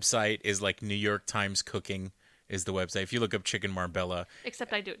 The website is like New York Times Cooking is the website. If you look up Chicken Marbella,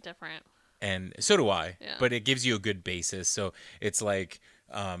 Except I do it different. and so do I, Yeah. but it gives you a good basis. So it's like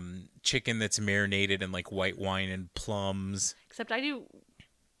chicken that's marinated in like white wine and plums. Except I do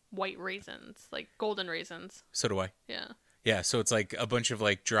white raisins, like golden raisins. So do I. Yeah. Yeah, so it's like a bunch of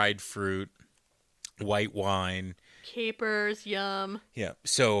like dried fruit, white wine. Capers, yum. Yeah.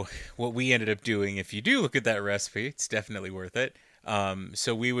 So what we ended up doing, if you do look at that recipe, it's definitely worth it.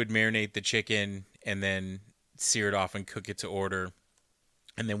 So we would marinate the chicken and then sear it off and cook it to order.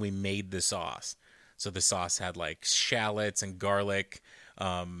 And then we made the sauce. So the sauce had like shallots and garlic,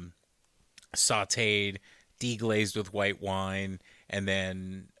 sauteed, deglazed with white wine. And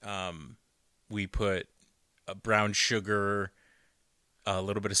then we put brown sugar, a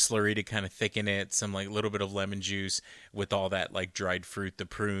little bit of slurry to kind of thicken it, some like little bit of lemon juice with all that like dried fruit, the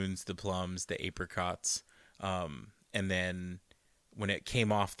prunes, the plums, the apricots. And then when it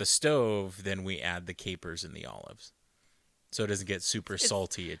came off the stove, then we add the capers and the olives. So it doesn't get super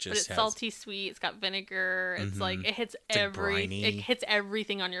salty. It But just it's has salty sweet. It's got vinegar. It's like it hits like briny. it hits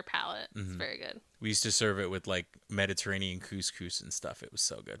everything on your palate. It's very good. We used to serve it with like Mediterranean couscous and stuff. It was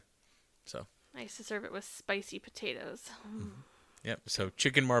so good. So I used to serve it with spicy potatoes. yep. So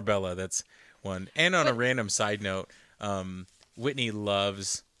chicken Marbella, that's one. And on a random side note, Whitney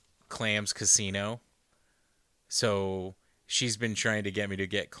loves Clams Casino. So she's been trying to get me to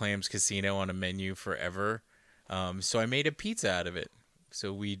get Clams Casino on a menu forever. So I made a pizza out of it.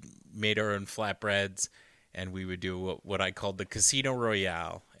 So we made our own flatbreads, and we would do what I called the Casino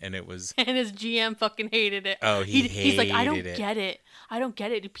Royale, and it was And his GM fucking hated it. Oh, he's like, I don't hated it. get it. I don't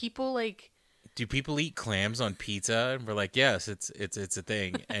get it. Do people like? do people eat clams on pizza? And we're like, yes, it's a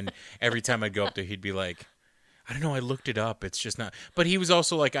thing. And every time I'd go up there, he'd be like, I don't know, I looked it up. It's just not. But he was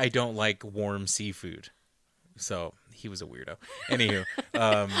also like, I don't like warm seafood. So he was a weirdo. Anywho,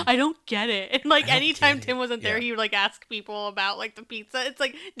 I don't get it. And like don't anytime get it. Tim wasn't there, Yeah. he would like ask people about like the pizza. It's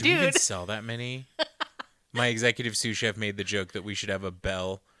like, do we even dude, sell that many? My executive sous chef made the joke that we should have a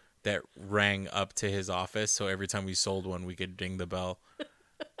bell that rang up to his office. So every time we sold one, we could ding the bell.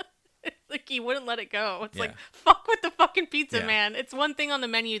 like he wouldn't let it go. It's Yeah. like, fuck with the fucking pizza, Yeah. man. It's one thing on the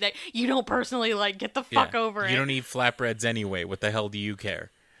menu that you don't personally like. Get the fuck over it. You don't eat flatbreads anyway. What the hell do you care?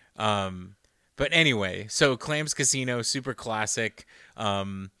 But anyway, so Clams Casino, super classic.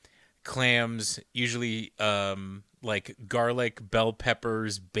 Clams, usually like garlic, bell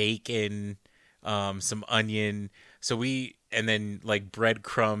peppers, bacon, some onion. And then like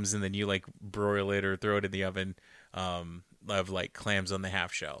breadcrumbs, and then you like broil it or throw it in the oven. Of like clams on the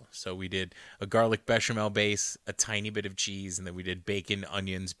half shell. So we did a garlic bechamel base, a tiny bit of cheese, and then we did bacon,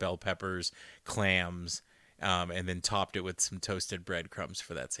 onions, bell peppers, clams, and then topped it with some toasted breadcrumbs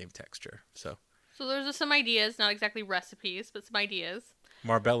for that same texture. So So there's just some ideas, not exactly recipes, but some ideas.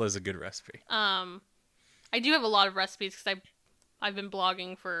 Marbella is a good recipe. I do have a lot of recipes because I've been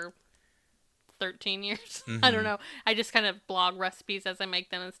blogging for 13 years. I don't know. I just kind of blog recipes as I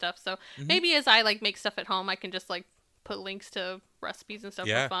make them and stuff. So maybe as I like make stuff at home, I can just like put links to recipes and stuff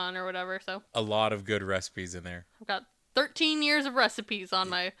Yeah. for fun or whatever. So A lot of good recipes in there. I've got 13 years of recipes on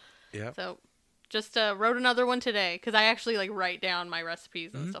my. Yeah. So just wrote another one today because I actually like write down my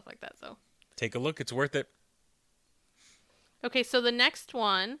recipes and stuff like that. So Take a look. It's worth it. okay, so the next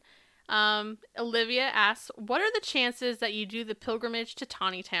one, Olivia asks, "What are the chances that you do the pilgrimage to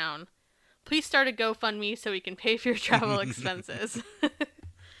Tawny Town? Please start a GoFundMe so we can pay for your travel expenses."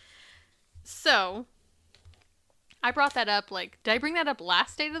 So, I brought that up, like, did I bring that up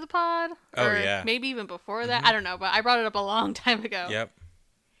last date of the pod? Oh, Or yeah. maybe even before that? I don't know, but I brought it up a long time ago. Yep.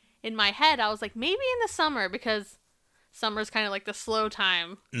 In my head, I was like, maybe in the summer, because summer's kind of like the slow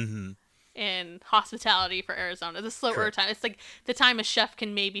time Mm-hmm. in hospitality for Arizona. The slower Correct. time. It's like the time a chef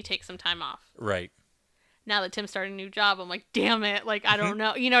can maybe take some time off. Right. now that Tim started a new job, I'm like, damn it, like I don't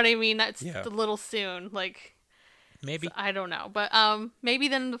know, you know what I mean? That's Yeah. a little soon, like. Maybe. So I don't know, but maybe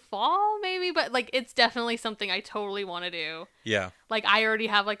then in the fall, maybe, but like it's definitely something I totally want to do. Yeah. Like I already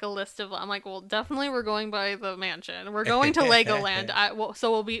have like a list of. I'm like, well, definitely we're going by the mansion. We're going to Legoland.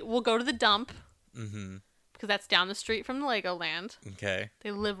 So we'll go to the dump Mm-hmm. because that's down the street from the Legoland. Okay.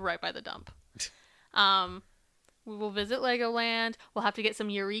 They live right by the dump. We will visit Legoland. We'll have to get some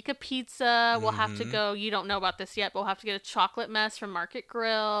Eureka pizza. We'll have to go. You don't know about this yet, but we'll have to get a chocolate mess from Market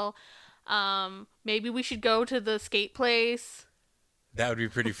Grill. Maybe we should go to the skate place. That would be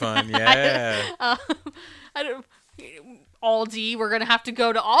pretty fun. Yeah. I don't. Aldi. We're gonna have to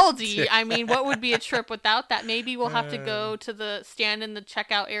go to Aldi. I mean, what would be a trip without that? Maybe we'll have to go to the stand in the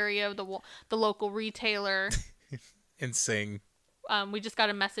checkout area of the local retailer. And sing. We just got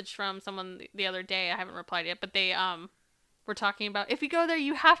a message from someone the other day. I haven't replied yet, but they were talking about if you go there,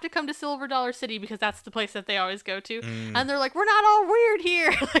 you have to come to Silver Dollar City because that's the place that they always go to. And they're like, we're not all weird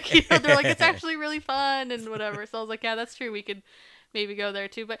here. Like, you know, they're like, it's actually really fun and whatever. So I was like, yeah, that's true. We could maybe go there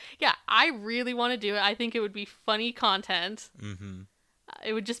too. But yeah, I really want to do it. I think it would be funny content. Mm-hmm.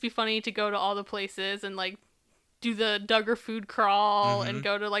 It would just be funny to go to all the places and like do the Duggar food crawl and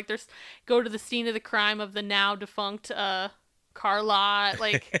go to the scene of the crime of the now defunct car lot.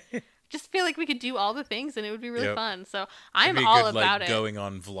 Like, just feel like we could do all the things and it would be really fun. So I'm It'd be all good, about like, it. Going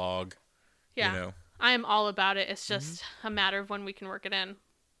on vlog. Yeah, You know. I am all about it. It's just a matter of when we can work it in.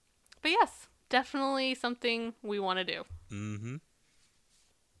 But yes, definitely something we want to do. Mm-hmm.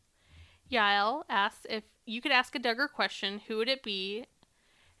 Yael asks, if you could ask a Duggar question, who would it be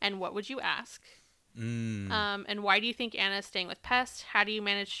and what would you ask? And why do you think Anna is staying with Pest? How do you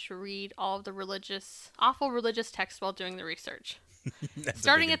manage to read all of the awful religious texts while doing the research?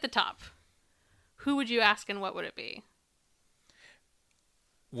 Starting at the top, who would you ask and what would it be?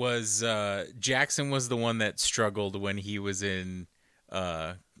 Was Jackson was the one that struggled when he was in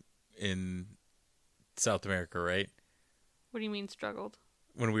South America, right? What do you mean struggled?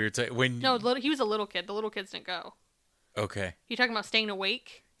 When we were No, he was a little kid. The little kids didn't go. Okay. You talking about staying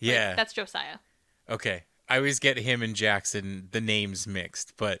awake? Yeah. Like, that's Josiah. Okay. I always get him and Jackson the names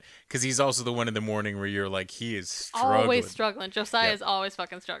mixed, but because he's also the one in the morning where you're like, he is struggling. Always struggling. Josiah is always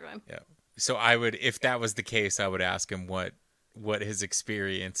fucking struggling. Yeah. So I would, if that was the case, I would ask him what his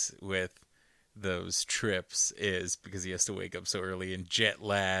experience with those trips is, because he has to wake up so early and jet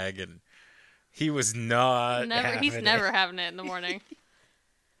lag, and he was not. He's never having it in the morning.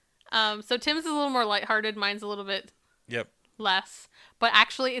 So Tim's is a little more lighthearted. Mine's a little bit less. But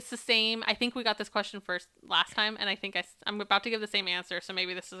actually, it's the same. I think we got this question first last time, and I think I'm about to give the same answer, so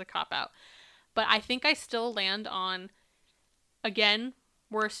maybe this is a cop-out. But I think I still land on, again,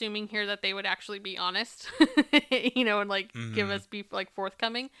 we're assuming here that they would actually be honest, you know, and like be like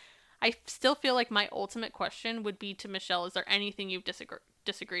forthcoming. I still feel like my ultimate question would be to Michelle, is there anything you've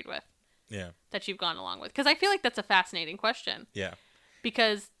disagreed with? Yeah. That you've gone along with? Because I feel like that's a fascinating question. Yeah.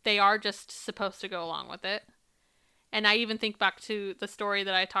 Because they are just supposed to go along with it. And I even think back to the story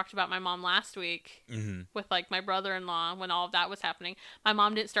that I talked about my mom last week with like my brother-in-law when all of that was happening. My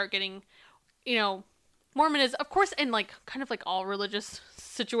mom didn't start getting, you know, Mormon is, of course, in like kind of like all religious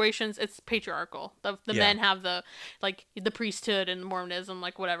situations, it's patriarchal. The men have the priesthood and Mormonism,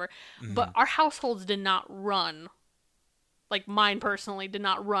 like whatever. But our households did not run, like mine personally did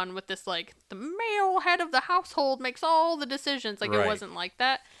not run with this like the male head of the household makes all the decisions. Like it wasn't like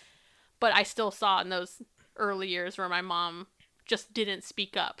that. But I still saw in those early years where my mom just didn't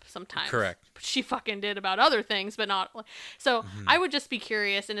speak up sometimes. Correct. She fucking did about other things, but not. So I would just be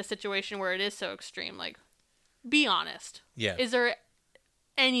curious in a situation where it is so extreme. Like, be honest. Yeah. Is there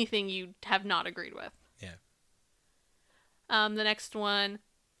anything you have not agreed with? Yeah. The next one.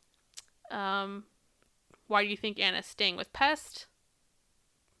 Why do you think Anna's staying with Pest?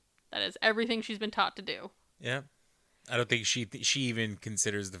 That is everything she's been taught to do. Yeah. I don't think she even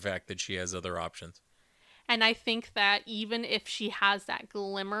considers the fact that she has other options. And I think that even if she has that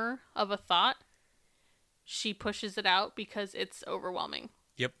glimmer of a thought, she pushes it out because it's overwhelming.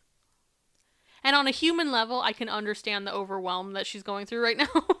 Yep. And on a human level, I can understand the overwhelm that she's going through right now.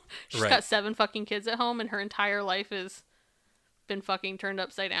 She's got 7 fucking kids at home and her entire life has been fucking turned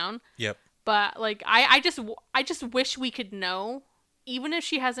upside down. Yep. But like I just wish we could know, even if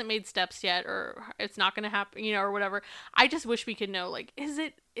she hasn't made steps yet or it's not going to happen, you know, or whatever. I just wish we could know, like,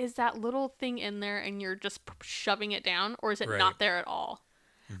 is that little thing in there and you're just shoving it down, or is it not there at all?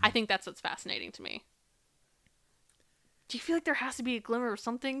 I think that's what's fascinating to me. Do you feel like there has to be a glimmer of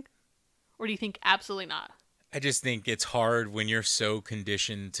something? Or do you think absolutely not? I just think it's hard when you're so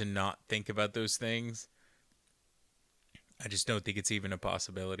conditioned to not think about those things. I just don't think it's even a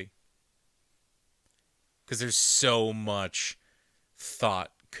possibility. Because there's so much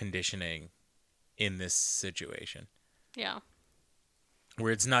thought conditioning in this situation. Yeah.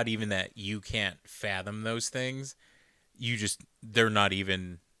 Where it's not even that you can't fathom those things. They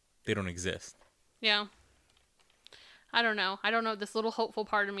don't exist. Yeah. I don't know. This little hopeful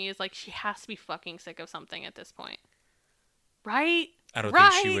part of me is like, she has to be fucking sick of something at this point. Right? I don't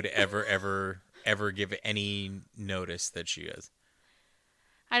think she would ever give any notice that she is.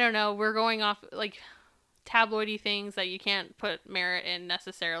 I don't know. We're going off, like, tabloidy things that you can't put merit in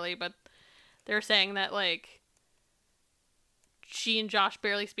necessarily, but they're saying that, like, she and Josh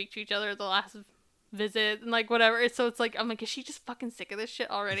barely speak to each other at the last visit and, like, whatever. So it's like, I'm like, is she just fucking sick of this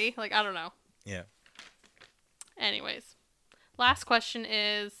shit already? Like, I don't know. Yeah. Anyways. Last question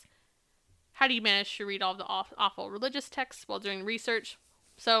is, how do you manage to read all the awful religious texts while doing research?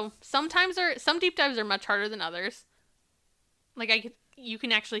 So some deep dives are much harder than others. Like, you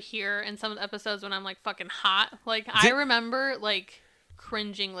can actually hear in some of the episodes when I'm, like, fucking hot. Like, I remember, like,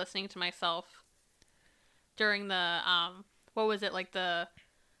 cringing listening to myself during the, what was it, like, the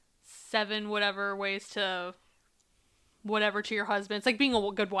 7 whatever ways to whatever to your husband. It's like being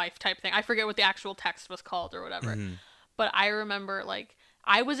a good wife type thing. I forget what the actual text was called or whatever. Mm-hmm. But I remember, like,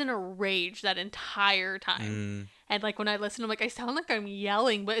 I was in a rage that entire time. Mm. And, like, when I listened, I'm like, I sound like I'm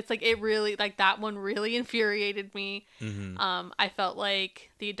yelling, but it's like, it really, like, that one really infuriated me. Mm-hmm. I felt like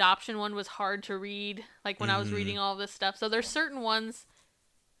the adoption one was hard to read, like, when I was Mm-hmm. reading all of this stuff. So there's certain ones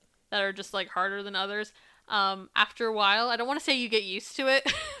that are just, like, harder than others. After a while, I don't want to say you get used to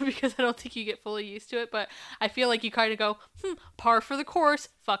it, because I don't think you get fully used to it, but I feel like you kind of go, par for the course,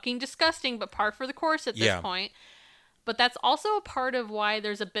 fucking disgusting, but par for the course at this point. But that's also a part of why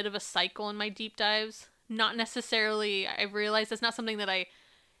there's a bit of a cycle in my deep dives. Not necessarily, I've realized it's not something that I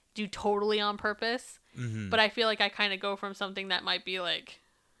do totally on purpose, but I feel like I kind of go from something that might be, like,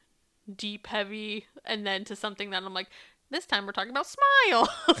 deep, heavy, and then to something that I'm like, this time we're talking about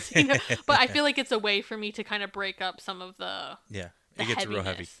smiles, you know? But I feel like it's a way for me to kind of break up some of the It the gets heaviness. real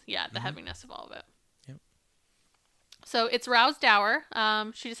heavy. Yeah, the heaviness of all of it. Yep. So it's Rouse Dower.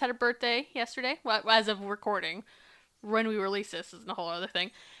 She just had a birthday yesterday, well, as of recording. When we release this is a whole other thing.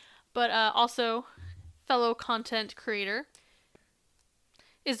 But also, fellow content creator.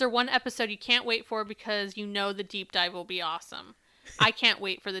 Is there one episode you can't wait for because you know the deep dive will be awesome? I can't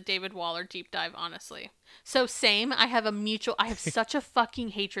wait for the David Waller deep dive, honestly. So same, I have such a fucking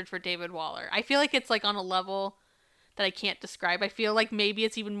hatred for David Waller. I feel like it's like on a level that I can't describe. I feel like maybe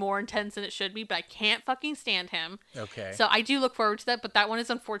it's even more intense than it should be, but I can't fucking stand him. Okay. So I do look forward to that, but that one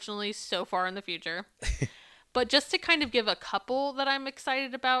is unfortunately so far in the future. But just to kind of give a couple that I'm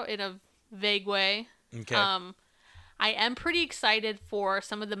excited about in a vague way. Okay. I am pretty excited for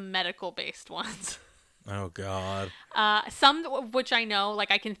some of the medical-based ones. Oh, God. Some of which I know,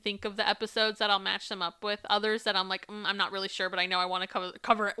 like, I can think of the episodes that I'll match them up with. Others that I'm like, I'm not really sure, but I know I want to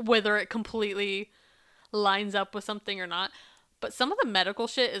cover it, whether it completely lines up with something or not. But some of the medical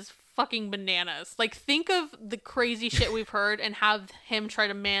shit is fucking bananas. Like, think of the crazy shit we've heard and have him try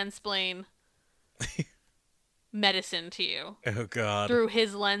to mansplain medicine to you. Oh, God. Through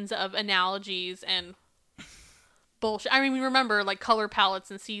his lens of analogies and bullshit. I mean, remember, like, color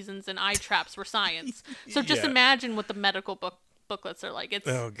palettes and seasons and eye traps were science. So just imagine what the medical booklets are like. It's,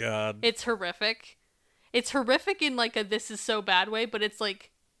 oh, God. It's horrific. It's horrific in, like, a this is so bad way, but it's,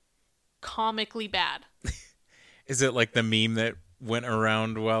 like, comically bad. Is it like the meme that went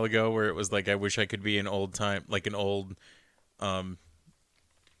around a while ago where it was like, I wish I could be an old,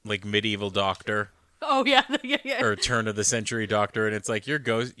 like, medieval doctor? Oh, yeah. Yeah. Or turn of the century doctor, and it's like,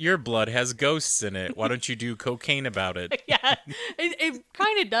 your blood has ghosts in it. Why don't you do cocaine about it? Yeah, it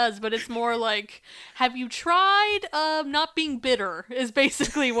kind of does, but it's more like, have you tried not being bitter is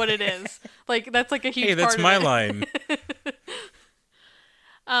basically what it is. Like, that's like a huge Hey, that's part of my it. line.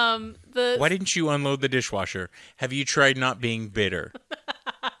 Why didn't you unload the dishwasher? Have you tried not being bitter?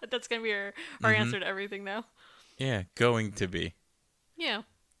 That's going to be our answer to everything now. Yeah, going to be. Yeah.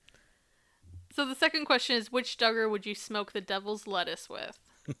 So the second question is, which Duggar would you smoke the devil's lettuce with?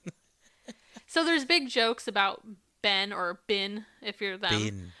 So there's big jokes about Ben, or Bin, if you're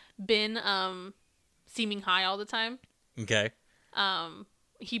them. Bin, seeming high all the time. Okay.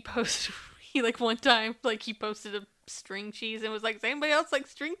 He like one time, like, he posted a string cheese and was like, does anybody else like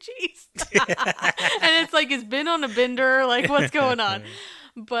string cheese? And it's like, is Ben on a bender? Like, what's going on?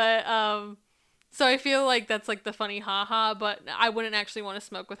 But, so I feel like that's like the funny haha, but I wouldn't actually want to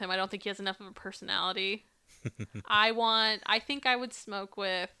smoke with him. I don't think he has enough of a personality. I think I would smoke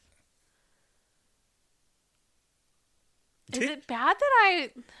with... Is it bad that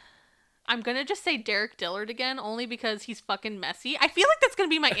I'm gonna just say Derek Dillard again, only because he's fucking messy. I feel like that's gonna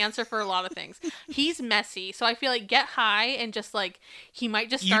be my answer for a lot of things. He's messy, so I feel like get high and just like he might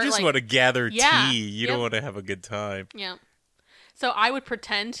just start. You just like, want to gather Yeah, tea. You don't want to have a good time. Yeah. So I would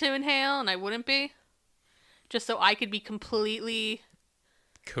pretend to inhale, and I wouldn't be, just so I could be completely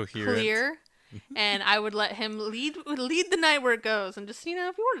Coherent. clear, and I would let him lead the night where it goes, and just if you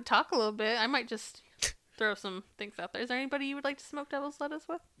want to talk a little bit, I might just throw some things out there. Is there anybody you would like to smoke devil's lettuce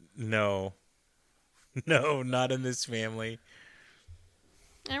with? No. No, not in this family.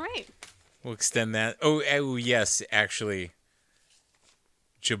 All right. We'll extend that. Oh yes, actually.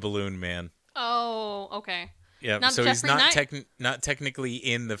 Jabaloon Man. Oh, okay. Yeah, Not so he's Jeffrey not not technically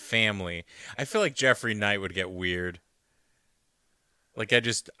in the family. I feel like Jeffrey Knight would get weird. Like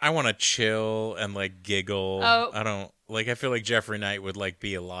I want to chill and like giggle. Oh. I feel like Jeffrey Knight would like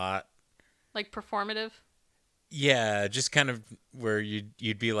be a lot. Like performative. Yeah, just kind of where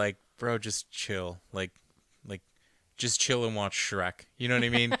you'd be like, bro, just chill. Like just chill and watch Shrek. You know what I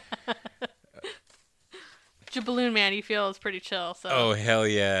mean? Jabaloon Man, you feel is pretty chill. So. Oh hell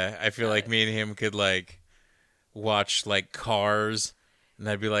yeah! I feel like me and him could like watch like Cars, and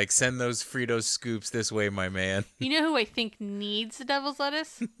I'd be like, send those Frito scoops this way, my man. You know who I think needs the devil's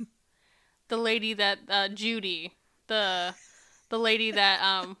lettuce? The lady that Judy, the lady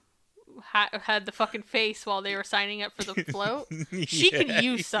that had the fucking face while they were signing up for the float. She could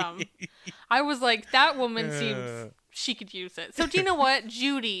use some. I was like, that woman seems she could use it. So do you know what,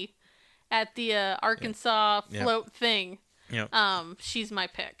 Judy at the Arkansas float thing? Yep. She's my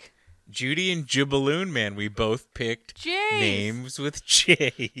pick. Judy and Jabaloon Man, we both picked Jays. names with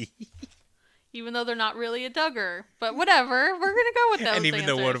J. Even though they're not really a Duggar, but whatever, we're gonna go with those. And even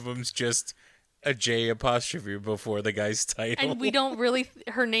though one answers. of them's just a J apostrophe before the guy's title. And we don't really,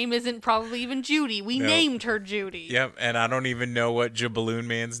 her name isn't probably even Judy. We No. named her Judy. Yep, and I don't even know what Jabaloon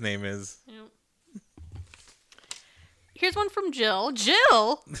Man's name is. Yep. Here's one from Jill.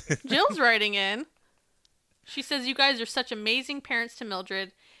 Jill? Jill's writing in. She says, you guys are such amazing parents to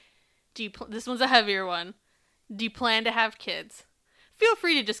Mildred. This one's a heavier one. Do you plan to have kids? Feel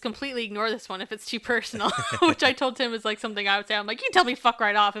free to just completely ignore this one if it's too personal, which I told Tim is like something I would say. I'm like, you can tell me to fuck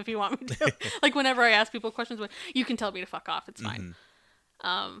right off if you want me to. Like whenever I ask people questions, you can tell me to fuck off. It's fine.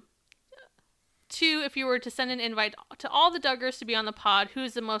 Mm-hmm. 2, if you were to send an invite to all the Duggars to be on the pod, who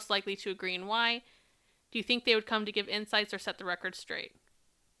is the most likely to agree and why? Do you think they would come to give insights or set the record straight?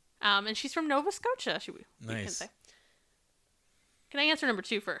 And she's from Nova Scotia. Nice. Can I answer number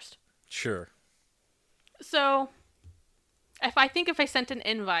 2 first? Sure. So, if I sent an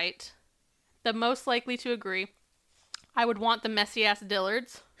invite, the most likely to agree, I would want the messy ass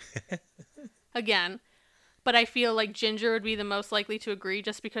Dillards again, but I feel like Ginger would be the most likely to agree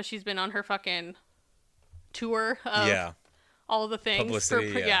just because she's been on her fucking tour of all the things.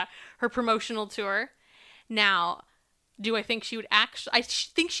 Publicity, Her promotional tour. Now, do I think she would actually? I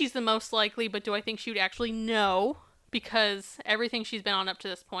think she's the most likely, but do I think she would actually? No, because everything she's been on up to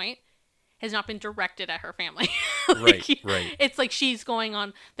this point has not been directed at her family. Right. It's like she's going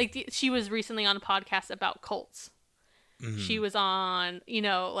on, like she was recently on a podcast about cults. Mm-hmm. She was on,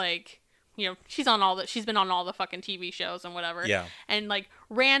 she's on she's been on all the fucking TV shows and whatever. Yeah. And like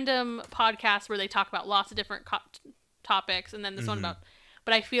random podcasts where they talk about lots of different topics, and then this one about,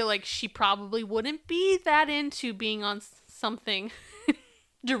 but I feel like she probably wouldn't be that into being on something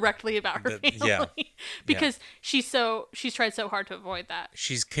directly about her family because she's tried so hard to avoid that.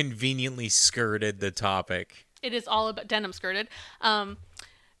 She's conveniently skirted the topic. It is all about denim skirted.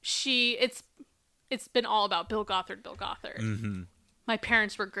 It's been all about Bill Gothard. Mm-hmm. My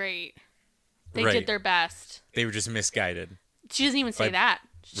parents were great. They did their best. They were just misguided. She doesn't even say that.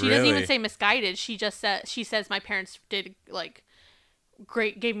 She doesn't even say misguided. She just says my parents did like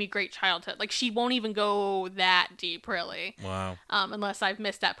great, gave me great childhood. Like she won't even go that deep, really. Wow. Unless I've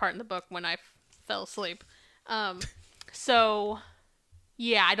missed that part in the book when I fell asleep. So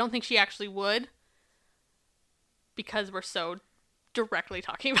yeah, I don't think she actually would, because we're so directly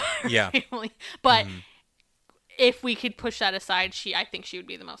talking about her family. But if we could push that aside, I think she would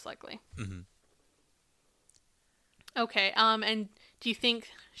be the most likely. Mm-hmm. Okay. And do you think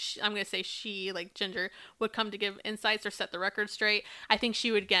I'm going to say she, like Ginger, would come to give insights or set the record straight? I think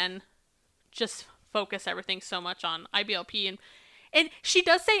she would, again, just focus everything so much on IBLP. And she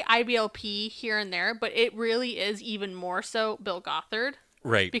does say IBLP here and there, but it really is even more so Bill Gothard.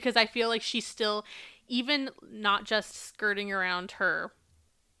 Right. Because I feel like she's still, even not just skirting around her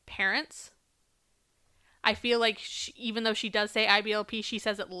parents, I feel like even though she does say IBLP, she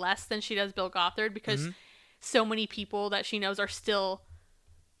says it less than she does Bill Gothard, because so many people that she knows are still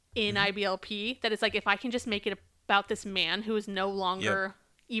in IBLP that it's like, if I can just make it about this man who is no longer,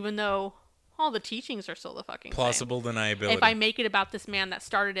 even though all the teachings are still the fucking Plausible same. deniability. If I make it about this man that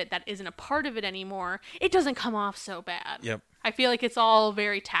started it that isn't a part of it anymore, it doesn't come off so bad. Yep. I feel like it's all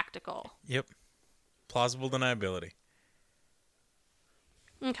very tactical. Yep. Plausible deniability.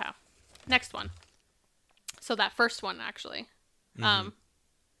 Okay. Next one. So that first one, actually. Do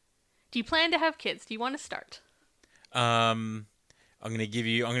you plan to have kids? Do you want to start? I'm going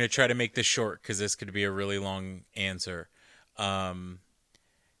to try to make this short because this could be a really long answer.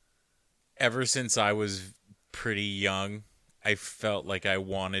 Ever since I was pretty young, I felt like I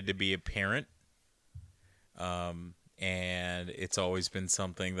wanted to be a parent. And it's always been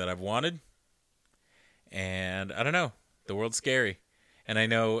something that I've wanted. And I don't know, the world's scary. And I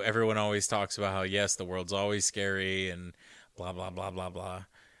know everyone always talks about how, yes, the world's always scary and blah, blah, blah, blah, blah.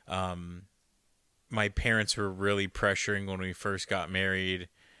 My parents were really pressuring when we first got married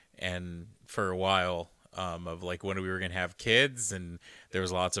and for a while of like when we were going to have kids. And there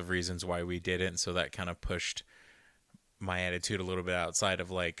was lots of reasons why we didn't. So that kind of pushed my attitude a little bit outside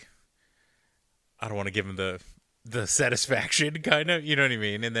of like, I don't want to give them the satisfaction kind of, you know what I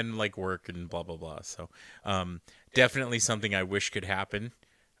mean? And then like work and blah, blah, blah. So definitely something I wish could happen.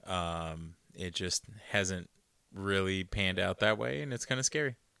 It just hasn't really panned out that way, and it's kind of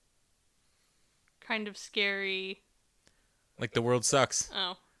scary. Kind of scary. Like the world sucks.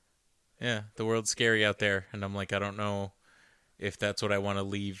 Oh. Yeah, the world's scary out there, and I'm like, I don't know if that's what I want to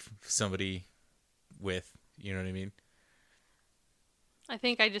leave somebody with. You know what I mean? I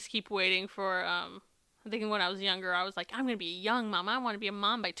think I just keep waiting for, I think when I was younger, I was like, I'm going to be a young mom. I want to be a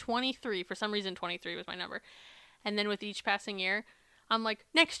mom by 23. For some reason, 23 was my number. And then with each passing year, I'm like,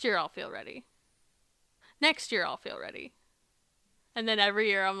 next year I'll feel ready. Next year I'll feel ready. And then every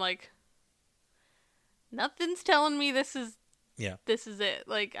year I'm like, nothing's telling me this is it.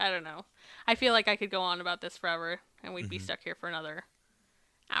 Like, I don't know. I feel like I could go on about this forever and we'd be stuck here for another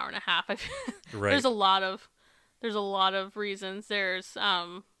hour and a half. Right. There's a lot of reasons. There's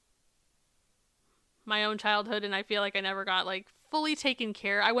my own childhood, and I feel like I never got like fully taken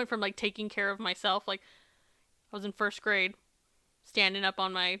care. I went from like taking care of myself, like I was in first grade, standing up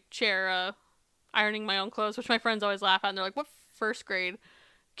on my chair, ironing my own clothes, which my friends always laugh at, and they're like, what first grade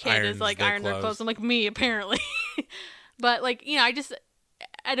kid is like ironing their clothes? I'm like, me, apparently. But like, you know, I just,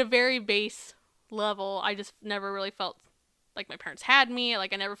 at a very base level, I just never really felt like my parents had me.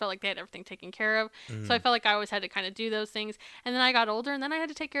 Like I never felt like they had everything taken care of. So I felt like I always had to kind of do those things. And then I got older, and then I had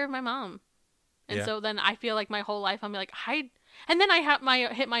to take care of my mom. And so then I feel like my whole life I'm like, and then I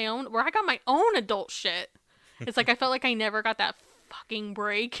hit my own, where I got my own adult shit. It's like I felt like I never got that fucking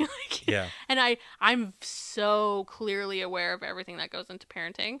break. Like, yeah. And I'm so clearly aware of everything that goes into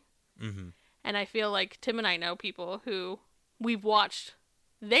parenting. Mm-hmm. And I feel like Tim and I know people who we've watched.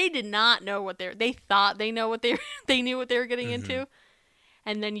 They did not know what they thought they knew what they were getting into.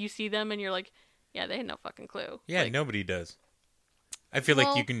 And then you see them and you're like, yeah, they had no fucking clue. Yeah, like, nobody does. I feel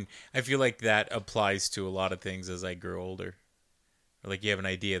like that applies to a lot of things as I grow older. Or like you have an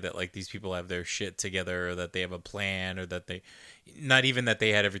idea that like these people have their shit together, or that they have a plan, or that not even that they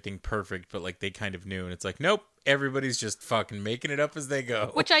had everything perfect, but like they kind of knew. And it's like, nope, everybody's just fucking making it up as they go.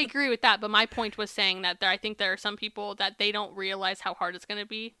 Which I agree with that. But my point was saying that I think there are some people that they don't realize how hard it's going to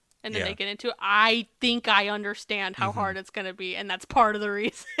be. And then they get into it. I think I understand how hard it's going to be. And that's part of the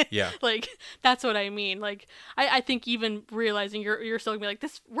reason. Yeah. Like, that's what I mean. Like, I think even realizing you're still going to be like,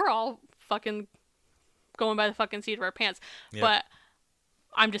 this, we're all fucking going by the fucking seat of our pants. Yep. But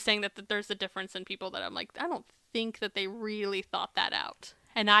I'm just saying that there's a difference in people that I'm like, I don't think that they really thought that out.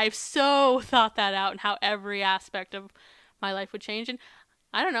 And I've so thought that out, and how every aspect of my life would change. And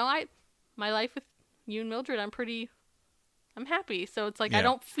I don't know, my life with you and Mildred, I'm happy. So it's like, I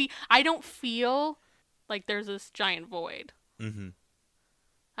don't feel like there's this giant void. Mm-hmm.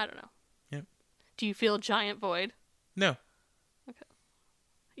 I don't know. Yep. Do you feel a giant void? No. Okay.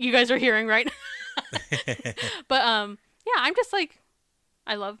 You guys are hearing, right? But yeah, I'm just like,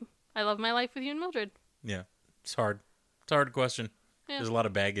 I love my life with you and Mildred. Yeah. It's hard. It's a hard question. Yeah. There's a lot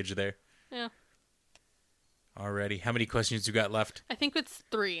of baggage there. Yeah. Alrighty. How many questions you got left? I think it's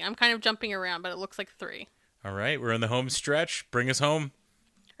 3. I'm kind of jumping around, but it looks like 3. All right. We're in the home stretch. Bring us home.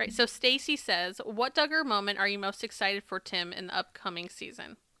 All right. So Stacy says, what Duggar moment are you most excited for Tim in the upcoming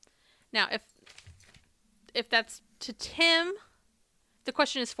season? Now, if that's to Tim, the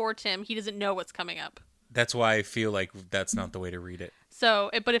question is for Tim. He doesn't know what's coming up. That's why I feel like that's not the way to read it.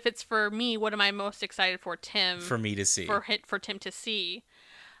 So, but if it's for me, what am I most excited for Tim? For me to see. For Tim to see.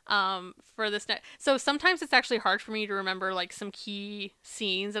 For this so sometimes it's actually hard for me to remember like some key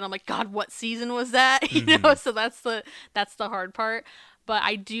scenes, and I'm like, God, what season was that? You know, so that's the hard part. But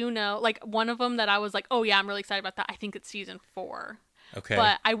I do know, like, one of them that I was like, oh yeah, I'm really excited about that. I think it's season 4. Okay.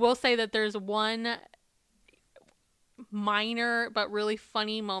 But I will say that there's one minor but really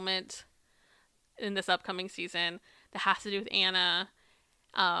funny moment in this upcoming season that has to do with Anna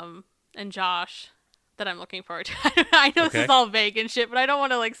and Josh that I'm looking forward to. I know this is all vague and shit, but I don't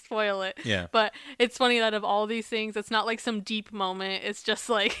want to like spoil it. Yeah. But it's funny that of all these things, it's not like some deep moment. It's just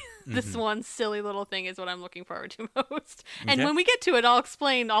like this one silly little thing is what I'm looking forward to most. And when we get to it, I'll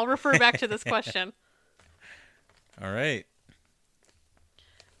explain. I'll refer back to this question. All right.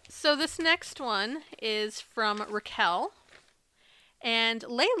 So this next one is from Raquel and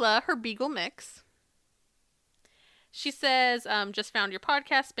Layla, her Beagle mix. She says, just found your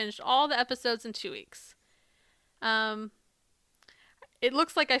podcast, binged all the episodes in 2 weeks. It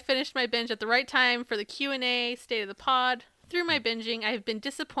looks like I finished my binge at the right time for the Q&A, state of the pod. Through my binging, I have been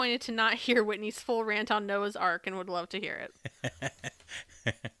disappointed to not hear Whitney's full rant on Noah's Ark and would love to hear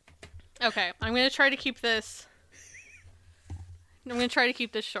it. Okay, I'm going to try to keep this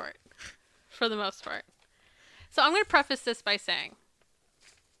short for the most part. So I'm going to preface this by saying,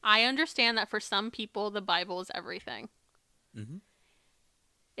 I understand that for some people, the Bible is everything. Mm-hmm.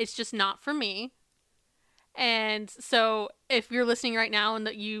 It's just not for me. And so if you're listening right now and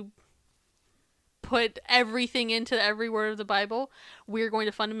that you put everything into every word of the Bible, we're going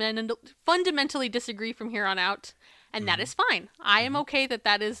to fundamentally disagree from here on out. And that is fine. I am okay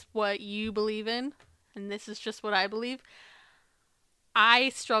that is what you believe in. And this is just what I believe. I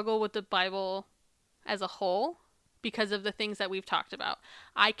struggle with the Bible as a whole because of the things that we've talked about.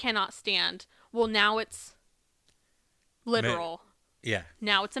 I cannot stand, well, now it's literal. Yeah.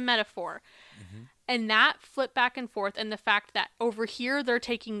 Now it's a metaphor. Mm-hmm. And that flip back and forth, and the fact that over here they're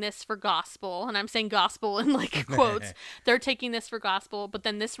taking this for gospel, and I'm saying gospel in like quotes, they're taking this for gospel, but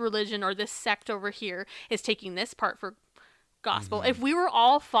then this religion or this sect over here is taking this part for gospel. Mm-hmm. If we were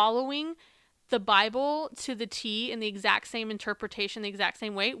all following the Bible to the T in the exact same interpretation, the exact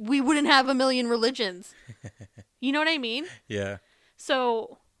same way, we wouldn't have a million religions. You know what I mean? Yeah.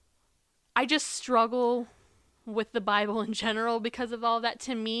 So I just struggle with the Bible in general because of all that.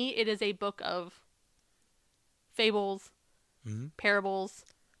 To me, it is a book of fables, parables.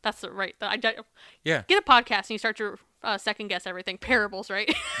 That's the right. Yeah. Get a podcast and you start to second guess everything. Parables,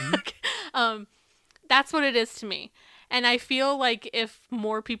 right? Mm-hmm. That's what it is to me. And I feel like if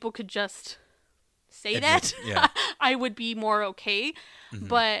more people could just say that, I would be more okay. Mm-hmm.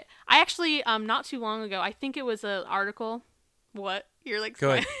 But I actually, not too long ago, I think it was an article. What? You're like,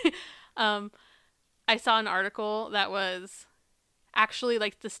 go ahead. I saw an article that was actually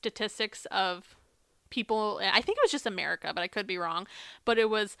like the statistics of people. I think it was just America, but I could be wrong. But it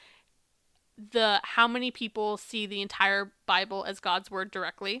was how many people see the entire Bible as God's word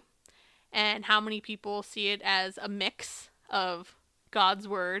directly, and how many people see it as a mix of God's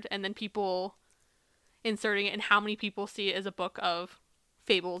word and then people inserting it, and how many people see it as a book of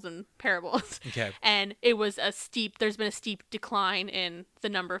fables and parables. Okay. And it was there's been a steep decline in the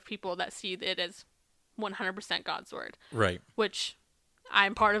number of people that see it as 100% God's word. Right. Which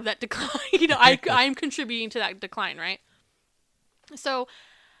I'm part of that decline. I'm contributing to that decline, right? So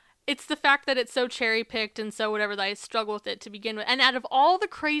it's the fact that it's so cherry picked and so whatever that I struggle with it to begin with. And out of all the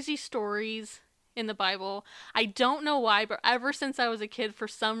crazy stories in the Bible, I don't know why, but ever since I was a kid, for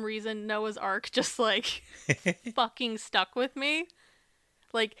some reason, Noah's Ark just like fucking stuck with me.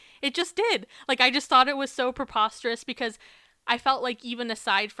 Like, it just did. Like, I just thought it was so preposterous because I felt like even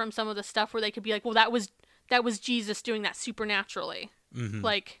aside from some of the stuff where they could be like, well, that was Jesus doing that supernaturally. Mm-hmm.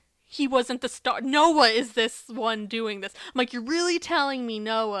 Like, he wasn't the star. Noah is this one doing this. I'm like, you're really telling me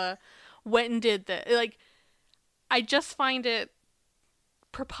Noah went and did this? Like, I just find it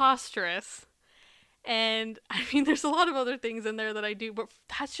preposterous. And, I mean, there's a lot of other things in there that I do, but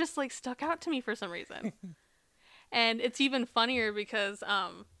that's just, like, stuck out to me for some reason. And it's even funnier because a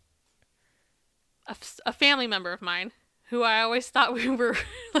family member of mine, who I always thought we were,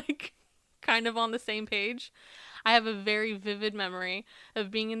 like, kind of on the same page, I have a very vivid memory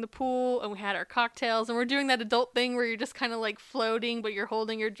of being in the pool, and we had our cocktails, and we're doing that adult thing where you're just kind of, like, floating, but you're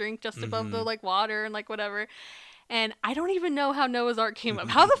holding your drink just above the, like, water and, like, whatever. And I don't even know how Noah's Ark came up.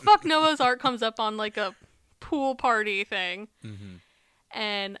 How the fuck Noah's Ark comes up on, like, a pool party thing? Mm-hmm.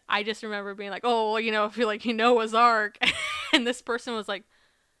 And I just remember being like, oh, you know, if you like, Noah's Ark. And this person was like,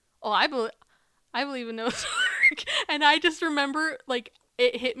 oh, I believe in Noah's Ark. And I just remember, like,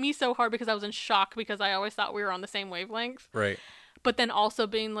 it hit me so hard because I was in shock because I always thought we were on the same wavelength. Right. But then also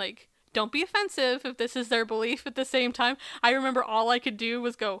being like, don't be offensive if this is their belief at the same time. I remember all I could do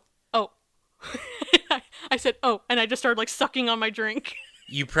was go, oh. I said, oh, and I just started, like, sucking on my drink.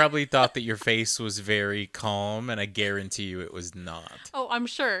 You probably thought that your face was very calm, and I guarantee you it was not. Oh, I'm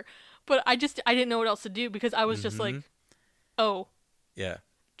sure. But I didn't know what else to do because I was just like, oh. Yeah.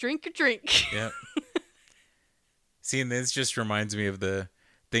 Drink your drink. Yeah. See, and this just reminds me of the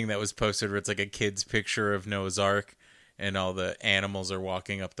thing that was posted where it's like a kid's picture of Noah's Ark and all the animals are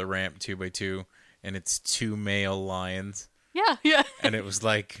walking up the ramp 2x2 and it's 2 male lions. Yeah, yeah. And it was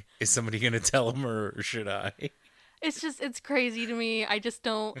like, is somebody going to tell them or should I? It's crazy to me. I just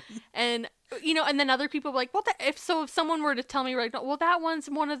don't. And, and then other people are like, well, if someone were to tell me, right, well, that one's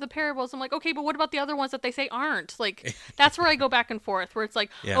one of the parables. I'm like, okay, but what about the other ones that they say aren't? Like, that's where I go back and forth, where it's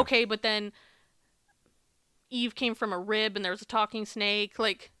like, Yeah. okay, but then Eve came from a rib and there was a talking snake.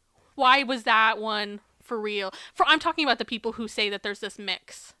 Like, why was that one for real? I'm talking about the people who say that there's this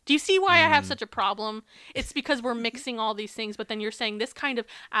mix. Do you see why I have such a problem? It's because we're mixing all these things, but then you're saying this kind of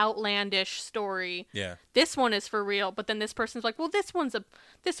outlandish story. Yeah. This one is for real, but then this person's like, well, this one's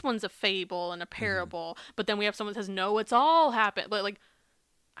a fable and a parable. But then we have someone that says, no, it's all happened. But like,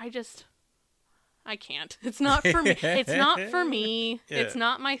 I can't. It's not for me. It's not for me. Yeah. It's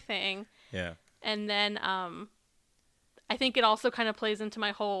not my thing. Yeah. And then I think it also kind of plays into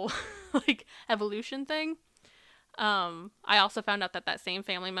my whole like evolution thing. I also found out that same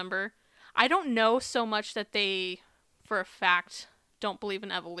family member, I don't know so much that they for a fact don't believe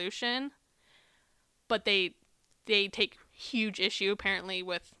in evolution, but they take huge issue apparently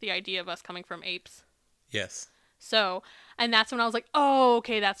with the idea of us coming from apes. Yes. So, and that's when I was like, oh,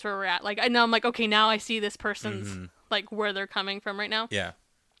 okay, that's where we're at. Like, I know I'm like, okay, now I see this person's like where they're coming from right now. Yeah.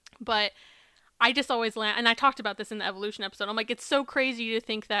 But I just always land, and I talked about this in the evolution episode. I'm like, it's so crazy to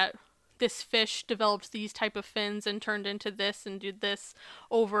think that this fish developed these type of fins and turned into this and did this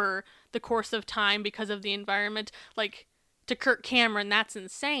over the course of time because of the environment. Like, to Kirk Cameron, that's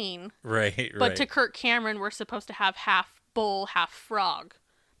insane. Right. But to Kirk Cameron, we're supposed to have half bull, half frog.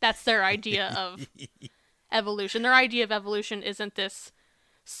 That's their idea of evolution. Their idea of evolution isn't this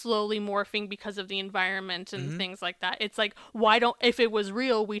slowly morphing because of the environment and things like that. It's like, if it was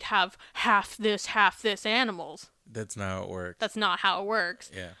real, we'd have half this animals. That's not how it works. That's not how it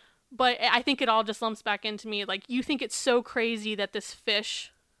works. Yeah. But I think it all just lumps back into me. Like, you think it's so crazy that this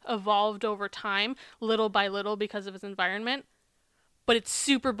fish evolved over time, little by little, because of its environment. But it's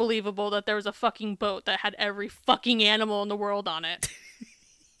super believable that there was a fucking boat that had every fucking animal in the world on it.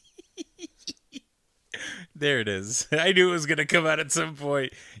 There it is. I knew it was going to come out at some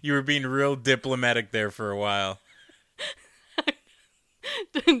point. You were being real diplomatic there for a while.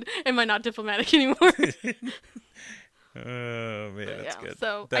 Am I not diplomatic anymore? Oh, man, that's yeah, good.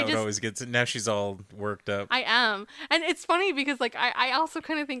 so that one always gets it. Now she's all worked up. I am. And it's funny because, like, I also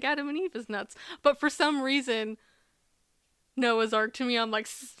kind of think Adam and Eve is nuts. But for some reason, Noah's Ark to me, I'm like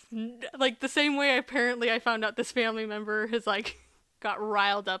the same way apparently I found out this family member has, like, got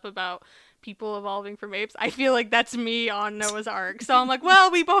riled up about people evolving from apes. I feel like that's me on Noah's Ark. So I'm like,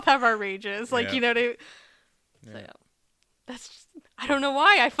 well, we both have our rages. Like, Yeah. So, yeah. That's just, I don't know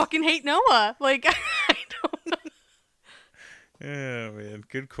why. I fucking hate Noah. Like, I don't know. Oh, man.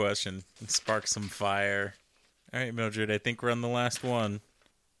 Good question. Spark some fire. All right, Mildred, I think we're on the last one.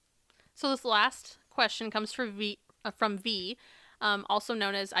 So this last question comes from V, also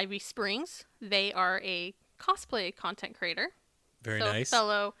known as Ivy Springs. They are a cosplay content creator. Very so nice.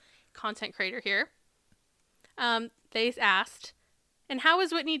 Fellow content creator here. They asked, and how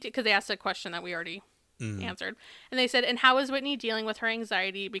is Whitney, because they asked a question that we already answered. And they said, and how is Whitney dealing with her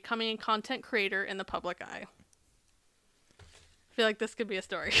anxiety becoming a content creator in the public eye? I feel like this could be a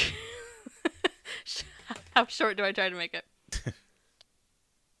story. How short do I try to make it?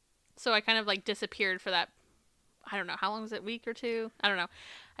 So I kind of like disappeared for that. I don't know. How long was it? Week or two? I don't know.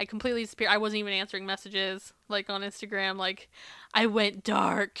 I completely disappeared. I wasn't even answering messages like on Instagram. Like, I went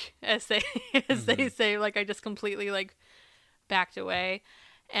dark, as they say. Like, I just completely like backed away.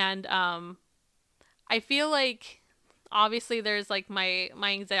 And I feel like obviously there's like my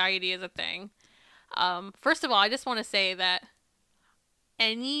anxiety is a thing. First of all, I just want to say that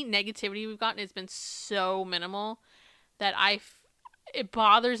any negativity we've gotten has been so minimal that it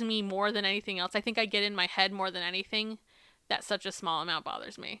bothers me more than anything else. I think I get in my head more than anything that such a small amount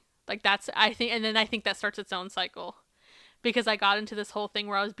bothers me. Like, I think that starts its own cycle, because I got into this whole thing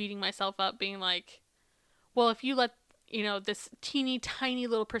where I was beating myself up being like, well, if you let, this teeny tiny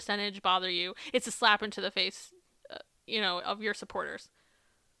little percentage bother you, it's a slap into the face, of your supporters.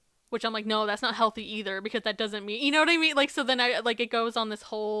 Which I'm like, no, that's not healthy either, because that doesn't mean, you know what I mean? Like, so then it goes on this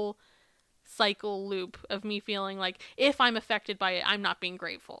whole cycle loop of me feeling like if I'm affected by it, I'm not being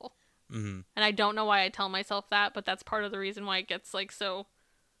grateful. Mm-hmm. And I don't know why I tell myself that, but that's part of the reason why it gets like so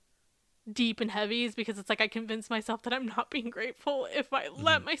deep and heavy, is because it's like I convince myself that I'm not being grateful if I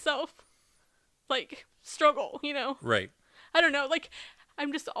let myself like struggle, Right. I don't know. Like,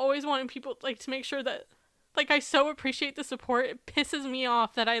 I'm just always wanting people like to make sure that Like, I so appreciate the support. It pisses me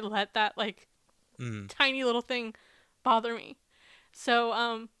off that I let that, like, tiny little thing bother me. So,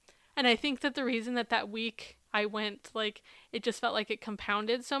 and I think that the reason that week I went, like, it just felt like it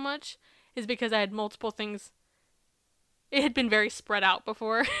compounded so much is because I had multiple things. It had been very spread out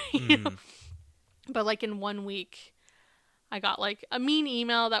before, you know? But, like, in 1 week, I got, like, a mean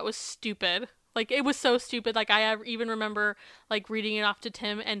email that was stupid. Like, it was so stupid. Like, I even remember, like, reading it off to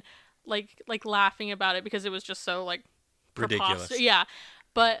Tim and, like laughing about it because it was just so, like, ridiculous. Yeah.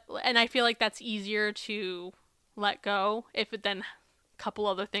 But, and I feel like that's easier to let go if it then a couple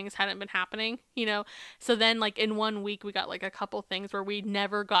other things hadn't been happening, you know? So then, like, in 1 week, we got, like, a couple things where we'd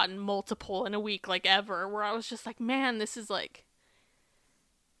never gotten multiple in a week, like, ever, where I was just like, man, this is, like,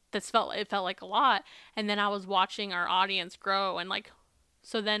 it felt like a lot. And then I was watching our audience grow, and, like,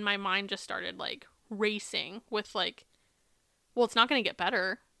 so then my mind just started, like, racing with, like, well, it's not going to get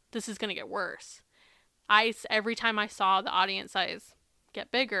better. This is going to get worse. Every time I saw the audience size get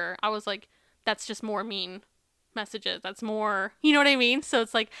bigger, I was like, that's just more mean messages. That's more, you know what I mean? So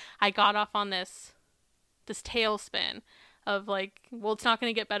it's like, I got off on this tailspin of, like, well, it's not going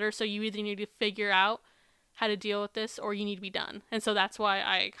to get better. So you either need to figure out how to deal with this or you need to be done. And so that's why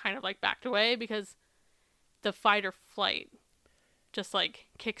I kind of, like, backed away, because the fight or flight just, like,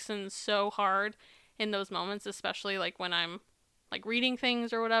 kicks in so hard in those moments, especially, like, when I'm, like, reading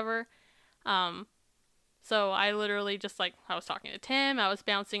things or whatever. So I literally just, like, I was talking to Tim, I was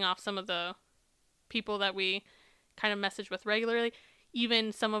bouncing off some of the people that we kind of message with regularly.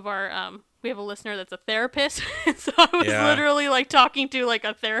 Even some of our, we have a listener that's a therapist, so I was literally, like, talking to, like,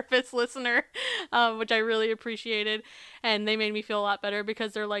 a therapist listener, which I really appreciated, and they made me feel a lot better,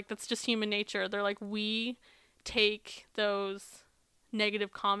 because they're like, that's just human nature. They're like, we take those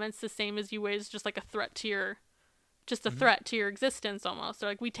negative comments the same as you is just, like, a threat to your, threat to your existence almost. They're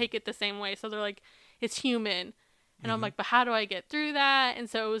like, we take it the same way. So they're like, it's human. And I'm like, but how do I get through that? And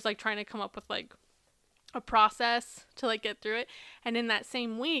so it was, like, trying to come up with, like, a process to, like, get through it. And in that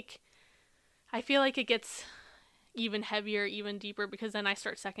same week, I feel like it gets even heavier, even deeper, because then I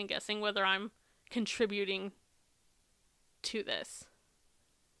start second guessing whether I'm contributing to this.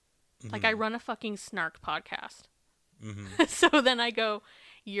 Like, I run a fucking snark podcast. So then I go,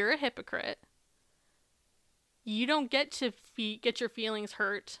 you're a hypocrite. You don't get to get your feelings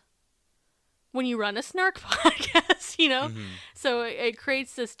hurt when you run a snark podcast, you know? So it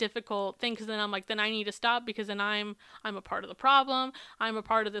creates this difficult thing, because then I'm like, then I need to stop, because then I'm a part of the problem. I'm a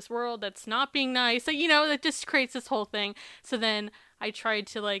part of this world that's not being nice. So, you know, it just creates this whole thing. So then I tried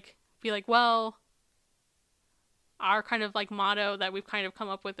to, like, be like, well, our kind of, like, motto that we've kind of come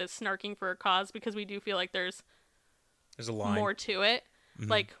up with is snarking for a cause, because we do feel like there's a line more to it.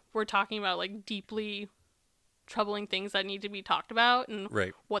 Like, we're talking about, like, deeply troubling things that need to be talked about and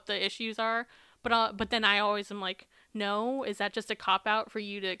what the issues are. But then I always am like, no, is that just a cop-out for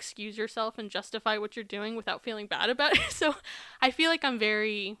you to excuse yourself and justify what you're doing without feeling bad about it? So I feel like I'm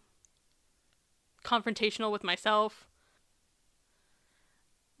very confrontational with myself,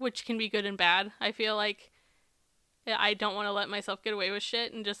 which can be good and bad. I feel like I don't want to let myself get away with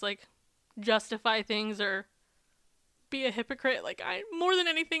shit and just, like, justify things or be a hypocrite. Like, more than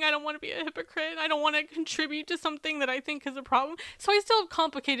anything, I don't want to be a hypocrite. I don't want to contribute to something that I think is a problem. So I still have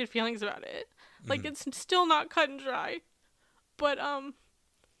complicated feelings about it. Like, it's still not cut and dry. But,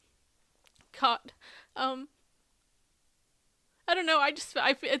 God, I don't know.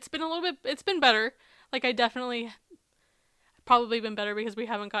 It's been a little bit, it's been better. Like, I definitely probably been better because we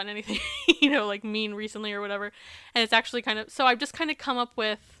haven't gotten anything, you know, like, mean recently or whatever. And it's actually kind of, so I've just kind of come up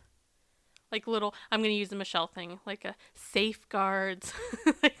with, like, little, I'm going to use the Michelle thing, like, a safeguards,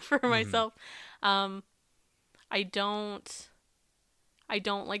 like, for myself. I don't,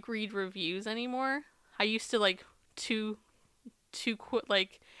 like, read reviews anymore. I used to, like, I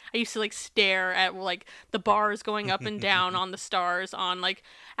used to, like, stare at, like, the bars going up and down on the stars on, like,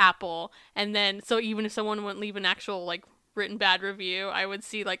 Apple. And then, so even if someone wouldn't leave an actual, like, written bad review, I would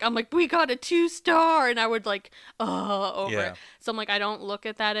see, like, I'm like, we got a 2-star, and I would, like, over it. So I'm like, I don't look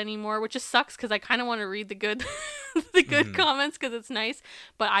at that anymore, which just sucks, because I kind of want to read the good the good comments, because it's nice,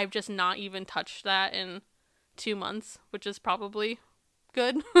 but I've just not even touched that in 2 months, which is probably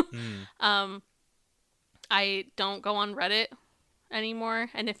good. I don't go on Reddit anymore,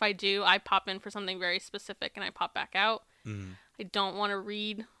 and if I do, I pop in for something very specific and I pop back out. I don't want to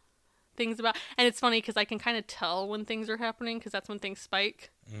read things about, and it's funny because I can kind of tell when things are happening, because that's when things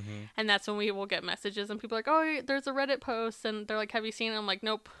spike. And that's when we will get messages and people are like, oh, there's a Reddit post, and they're like, have you seen it? I'm like,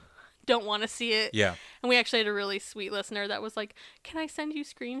 nope, don't want to see it. And we actually had a really sweet listener that was like, can I send you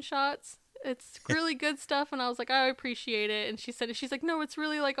screenshots? it's really good stuff. And I was like, I appreciate it. And she's like, no, it's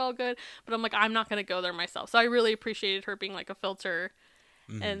really like all good. But I'm like, I'm not going to go there myself. So I really appreciated her being like a filter.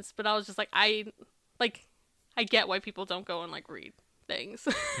 But I was just like, I get why people don't go and like read things.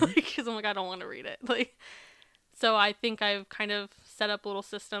 Because I'm like, I don't want to read it. Like, so I think I've kind of set up little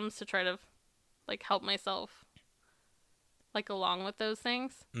systems to try to like help myself like along with those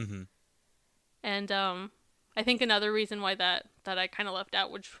things. Mm-hmm. And I think another reason why that I kind of left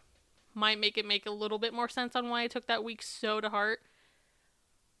out, which might make a little bit more sense on why I took that week so to heart,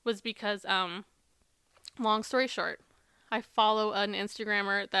 was because long story short, I follow an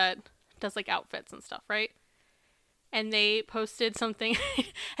Instagrammer that does like outfits and stuff, right? And they posted something.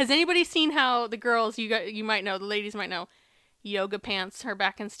 Has anybody seen how the girls, you might know, the ladies might know, yoga pants are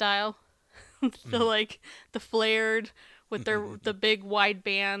back in style? the flared with the big wide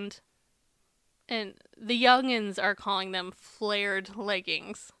band. And the youngins are calling them flared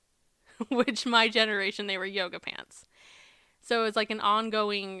leggings, which my generation, they were yoga pants. So it's like an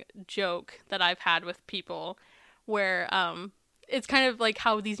ongoing joke that I've had with people where it's kind of like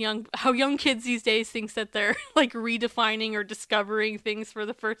how young kids these days thinks that they're like redefining or discovering things for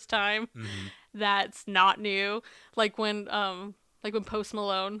the first time. Mm-hmm. That's not new. Like when Post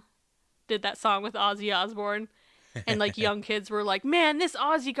Malone did that song with Ozzy Osbourne. And like young kids were like, man, this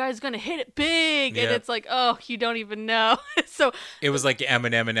Ozzy guy's gonna hit it big. Yep. And it's like, oh, you don't even know. So it was like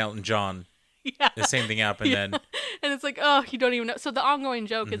Eminem and Elton John. Yeah. The same thing happened then. And it's like, oh, you don't even know. So the ongoing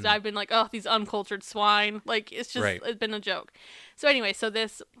joke is I've been like, oh, these uncultured swine. Like, it's just, It's been a joke. So anyway, so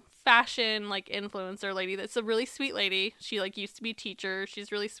this fashion like influencer lady, that's a really sweet lady. She like used to be a teacher.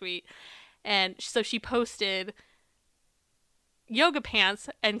 She's really sweet. And so she posted yoga pants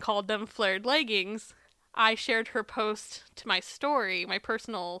and called them flared leggings. I shared her post to my story, my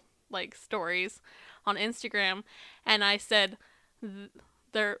personal like stories on Instagram, and I said,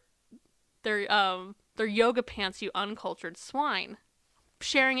 they're yoga pants, you uncultured swine.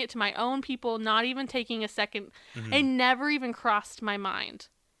 Sharing it to my own people, not even taking a second. It never even crossed my mind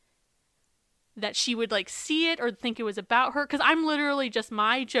that she would like see it or think it was about her, because I'm literally just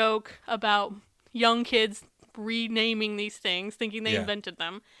my joke about young kids renaming these things, thinking they invented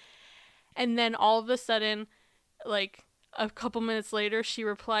them. And then all of a sudden, like a couple minutes later, she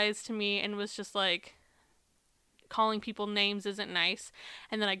replies to me and was just like, calling people names isn't nice.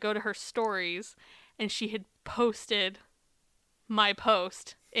 And then I go to her stories and she had posted my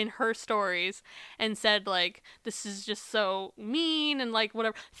post in her stories and said like, this is just so mean and like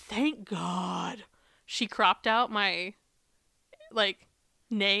whatever. Thank God she cropped out my like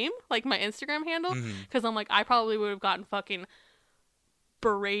name, like my Instagram handle, because I'm like, I probably would have gotten fucking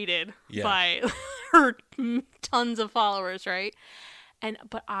berated by her tons of followers, right?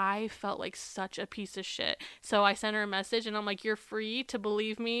 But I felt like such a piece of shit. So I sent her a message and I'm like, you're free to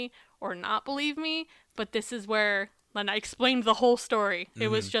believe me or not believe me, but this is where, and I explained the whole story. It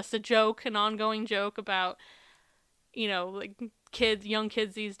was just a joke, an ongoing joke about, you know, like young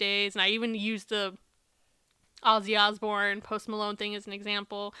kids these days. And I even used the Ozzy Osbourne, Post Malone thing as an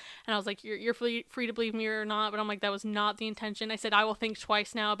example. And I was like, you're free to believe me or not. But I'm like, that was not the intention. I said, I will think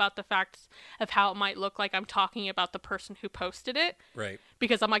twice now about the fact of how it might look like I'm talking about the person who posted it. Right.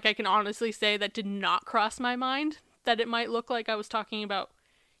 Because I'm like, I can honestly say that did not cross my mind that it might look like I was talking about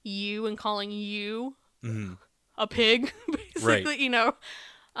you and calling you a pig, basically, right. You know?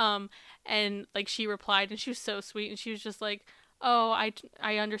 And like she replied and she was so sweet and she was just like, oh,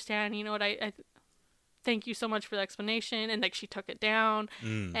 I understand. You know what? I thank you so much for the explanation. And like she took it down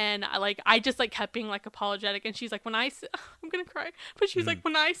and I just like kept being like apologetic. And she's like, I'm gonna cry, but she's like,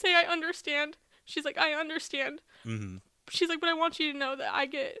 when I say I understand, she's like, I understand. She's like, but I want you to know that I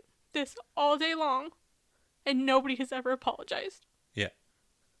get this all day long and nobody has ever apologized. Yeah.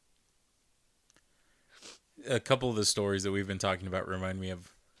 A couple of the stories that we've been talking about remind me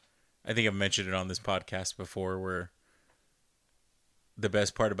of, I think I've mentioned it on this podcast before, where the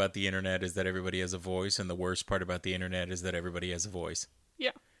best part about the internet is that everybody has a voice, and the worst part about the internet is that everybody has a voice.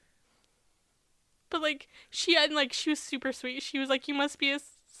 Yeah. But like she was super sweet. She was like, you must be a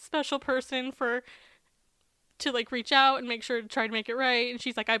special person to like reach out and make sure to try to make it right. And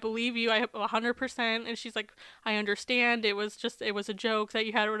she's like, I believe you. I have 100%. And she's like, I understand. It was a joke that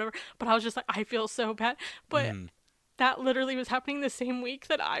you had or whatever. But I was just like, I feel so bad. But that literally was happening the same week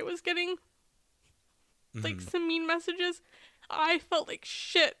that I was getting like some mean messages. I felt like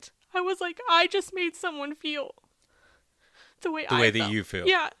shit. I was like, I just made someone feel the way that you feel.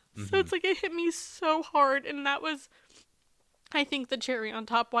 Yeah. So it's like, it hit me so hard. And that was, I think, the cherry on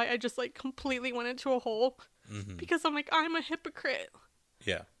top why I just like completely went into a hole. Because I'm like, I'm a hypocrite.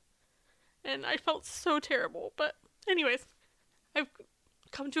 Yeah. And I felt so terrible. But anyways, I've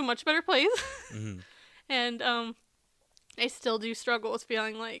come to a much better place. Mm-hmm. And I still do struggle with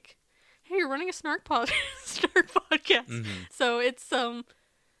feeling like, hey, you're running a snark podcast. Mm-hmm. So it's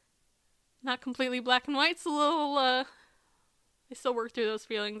not completely black and white. It's a little I still work through those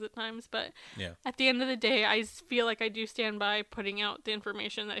feelings at times, but Yeah. at the end of the day, I feel like I do stand by putting out the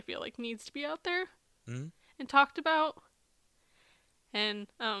information that I feel like needs to be out there Mm-hmm. and talked about. And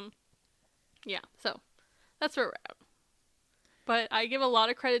yeah, so that's where we're at. But I give a lot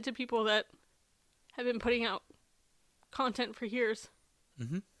of credit to people that have been putting out content for years.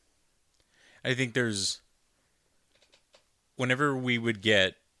 Mm-hmm. I think whenever we would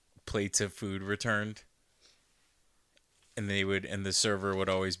get plates of food returned, and the server would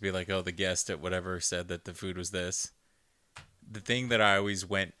always be like, oh, the guest at whatever said that the food was this. The thing that I always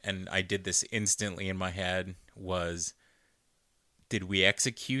went, and I did this instantly in my head, was, did we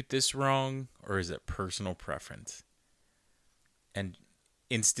execute this wrong, or is it personal preference? And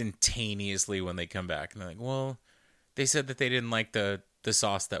instantaneously when they come back, and they're like, well, they said that they didn't like the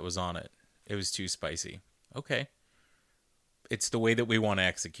sauce that was on it. It was too spicy. Okay. It's the way that we want to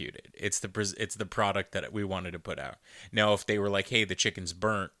execute it. It's the product that we wanted to put out. Now, if they were like, hey, the chicken's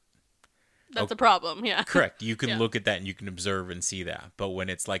burnt. That's a problem, yeah. Correct. You can Yeah. look at that and you can observe and see that. But when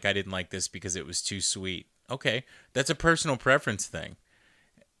it's like, I didn't like this because it was too sweet. Okay. That's a personal preference thing.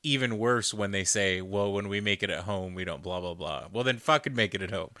 Even worse when they say, well, when we make it at home, we don't blah, blah, blah. Well, then fucking make it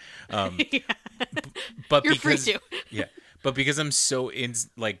at home. Yeah. But You're because, free to. Yeah. But because I'm so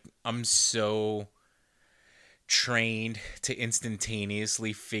trained to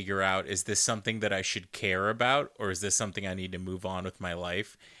instantaneously figure out, is this something that I should care about, or is this something I need to move on with my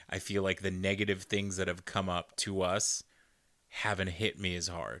life? I feel like the negative things that have come up to us haven't hit me as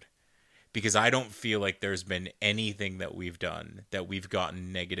hard, because I don't feel like there's been anything that we've done that we've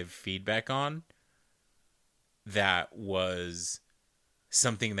gotten negative feedback on that was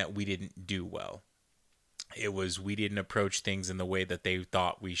something that we didn't do well. It was, we didn't approach things in the way that they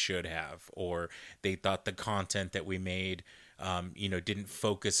thought we should have, or they thought the content that we made, didn't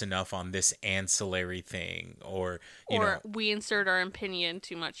focus enough on this ancillary thing, or we insert our opinion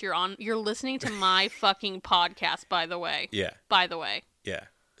too much. You're listening to my fucking podcast, by the way. Yeah. By the way. Yeah.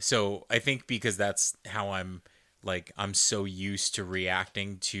 So I think because that's how I'm so used to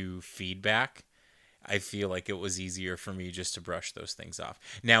reacting to feedback, I feel like it was easier for me just to brush those things off.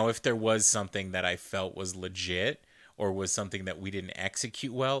 Now, if there was something that I felt was legit, or was something that we didn't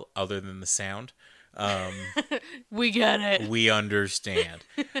execute well, other than the sound, we get it. we understand.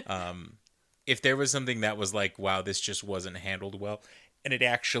 If there was something that was like, wow, this just wasn't handled well, and it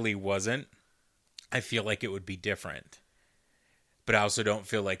actually wasn't, I feel like it would be different. But I also don't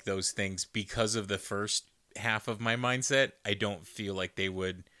feel like those things, because of the first half of my mindset, I don't feel like they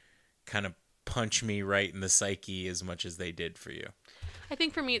would kind of punch me right in the psyche as much as they did for you. I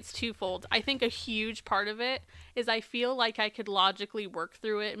think for me it's twofold. I think a huge part of it is I feel like I could logically work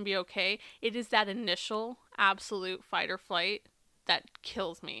through it and be okay. It is that initial absolute fight or flight that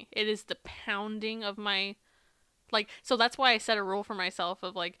kills me. It is the pounding of my, so that's why I set a rule for myself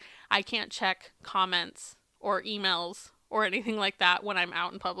of I can't check comments or emails or anything like that when I'm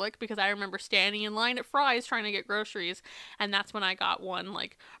out in public, because I remember standing in line at Fry's trying to get groceries, and that's when I got one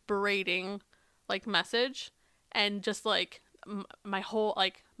berating message, and just my whole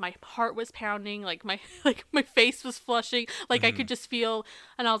my heart was pounding, my face was flushing, I could just feel,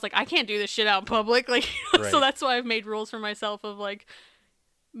 and I was like, I can't do this shit out in public, Right. So that's why I've made rules for myself of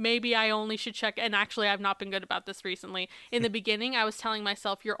maybe I only should check, and actually I've not been good about this recently. In the beginning, I was telling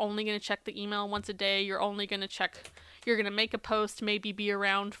myself, you're only going to check the email once a day, you're going to make a post, maybe be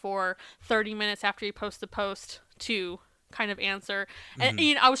around for 30 minutes after you post the post to kind of answer. And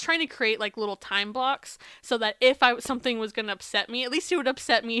I was trying to create little time blocks so that if something was going to upset me, at least it would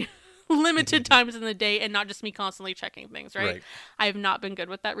upset me limited times in the day and not just me constantly checking things, right? I have not been good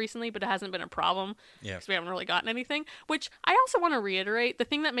with that recently, but it hasn't been a problem because we haven't really gotten anything, which I also want to reiterate. The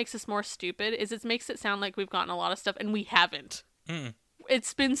thing that makes this more stupid is it makes it sound like we've gotten a lot of stuff, and we haven't.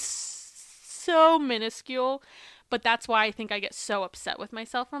 It's been so minuscule. But that's why I think I get so upset with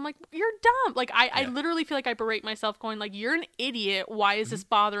myself. I'm like, you're dumb. I literally feel like I berate myself going you're an idiot. Why is this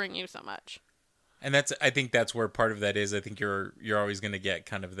bothering you so much? And I think that's where part of that is. I think you're always going to get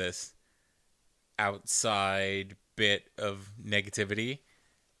kind of this outside bit of negativity.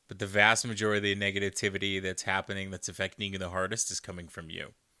 But the vast majority of the negativity that's happening, that's affecting you the hardest, is coming from you.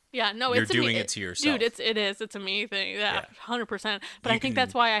 Yeah, no, you're it's doing it to yourself. Dude, it's a me thing. Yeah, 100%. But I think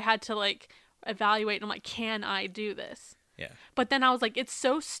that's why I had to evaluate, and I'm like, can I do this? Yeah. But then I was like, it's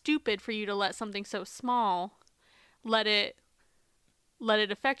so stupid for you to let something so small, let it let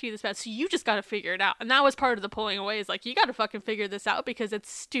it affect you this bad. So you just got to figure it out. And that was part of the pulling away, is like, you got to fucking figure this out because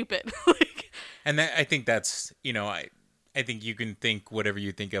it's stupid. Like, And that, I think that's, I think you can think whatever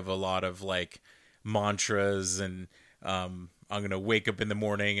you think of, a lot of like mantras and I'm going to wake up in the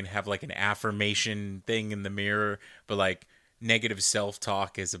morning and have like an affirmation thing in the mirror. But like negative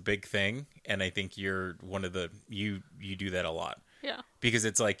self-talk is a big thing. And I think you're one of you do that a lot. yeah. Because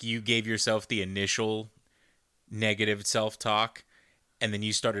it's like you gave yourself the initial negative self-talk and then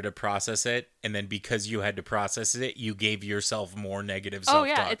you started to process it, and then because you had to process it, you gave yourself more negative self-talk.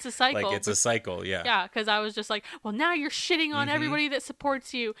 Oh, yeah, it's a cycle. Like, it's a cycle, yeah. Yeah, because I was just like, well, now you're shitting on Mm-hmm. everybody that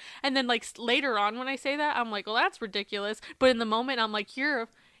supports you. And then, like, later on when I say that, I'm like, well, that's ridiculous. But in the moment, I'm like, you're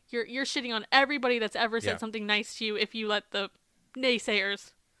shitting on everybody that's ever said Yeah. something nice to you if you let the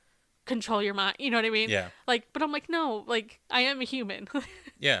naysayers control your mind. You know what I mean? Yeah. Like, but I'm like, no, like, I am a human.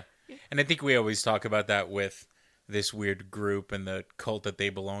 Yeah. And I think we always talk about that with this weird group and the cult that they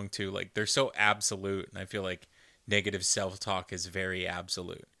belong to. Like, they're so absolute, and I feel like negative self-talk is very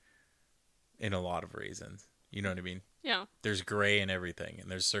absolute in a lot of reasons. You know what I mean? Yeah. There's gray in everything,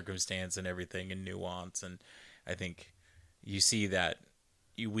 and there's circumstance and everything, and nuance, and I think you see that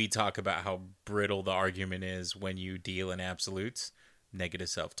we talk about how brittle the argument is when you deal in absolutes. Negative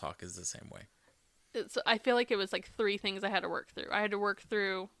self-talk is the same way. I feel like it was like 3 things I had to work through. I had to work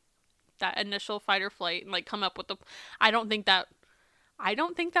through that initial fight or flight and like come up with I don't think that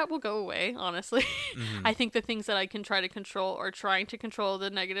will go away, honestly. Mm-hmm. I think the things that I can try to control, or trying to control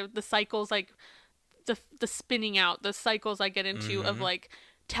the negative, the cycles, like the spinning out, the cycles I get into of like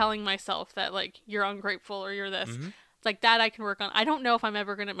telling myself that like you're ungrateful or you're this. Like that I can work on. I don't know if I'm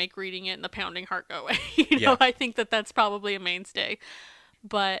ever going to make reading it and the pounding heart go away. Yeah. I think that's probably a mainstay.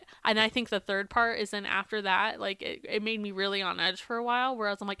 And I think the third part is then after that, like it made me really on edge for a while,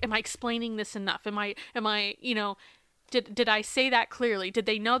 whereas I'm like, am I explaining this enough? Am I, did I say that clearly? Did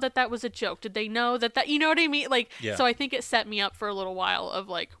they know that was a joke? Did they know that, you know what I mean? Like, Yeah. So I think it set me up for a little while of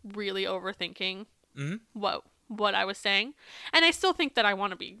like really overthinking what I was saying. And I still think that I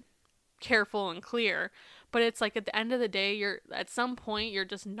want to be careful and clear, but it's like at the end of the day, at some point, you're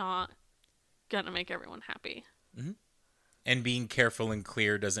just not gonna make everyone happy. And being careful and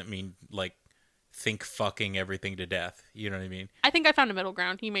clear doesn't mean like think fucking everything to death. You know what I mean? I think I found a middle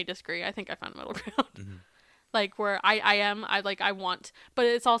ground. You may disagree. I think I found a middle ground. Like where I want, but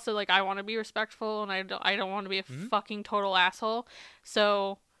it's also like I want to be respectful, and I don't want to be a fucking total asshole.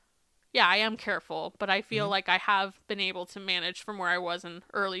 So yeah, I am careful, but I feel like I have been able to manage from where I was in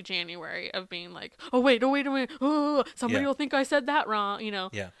early January of being like, oh wait, oh, somebody Yeah. will think I said that wrong,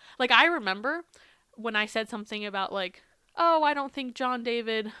 Yeah. Like I remember when I said something about like, oh, I don't think John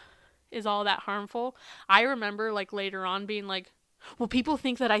David is all that harmful. I remember like later on being like, well, people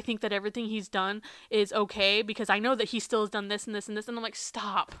think that I think that everything he's done is okay because I know that he still has done this and this and this. And I'm like,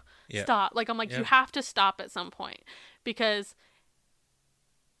 stop. Like, I'm like, Yeah. you have to stop at some point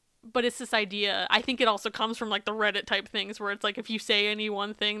but it's this idea. I think it also comes from like the Reddit type things where it's like, if you say any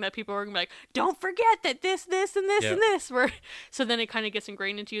one thing that people are gonna be like, don't forget that this, and this, Yeah. and this, so then it kind of gets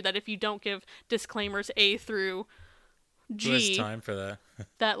ingrained into you that if you don't give disclaimers A through Who has G, time for that?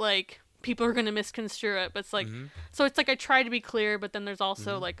 that like people are gonna misconstrue it. But it's like, so it's like I try to be clear, but then there's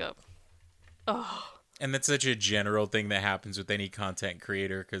also like And that's such a general thing that happens with any content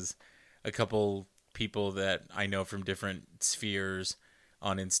creator, because a couple people that I know from different spheres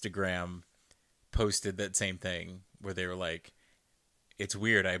on Instagram posted that same thing where they were like, it's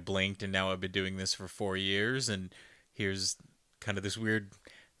weird, I blinked and now I've been doing this for 4 years, and here's kind of this weird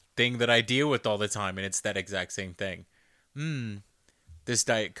thing that I deal with all the time, and it's that exact same thing. This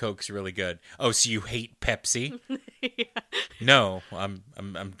Diet Coke's really good. Oh, so you hate Pepsi? No, I'm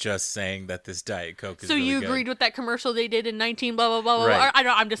just saying that this Diet Coke is so really you good. agreed with that commercial they did in 19 blah blah blah blah. Right. I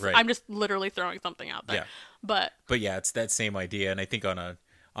know, I'm just Right. I'm just literally throwing something out there. Yeah. But yeah, it's that same idea, and I think on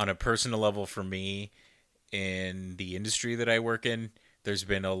a personal level for me, in the industry that I work in, there's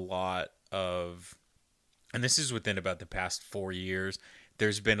been a lot of, and this is within about the past 4 years,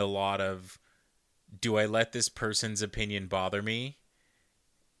 there's been a lot of, do I let this person's opinion bother me?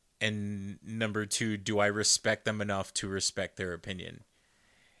 And number 2, do I respect them enough to respect their opinion?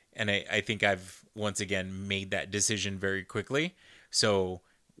 And I think I've, once again, made that decision very quickly. So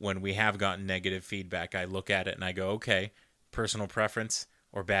when we have gotten negative feedback, I look at it and I go, okay, personal preference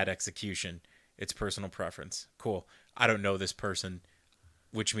or bad execution. It's personal preference. Cool. I don't know this person,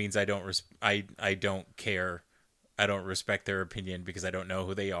 which means I don't I don't care. I don't respect their opinion because I don't know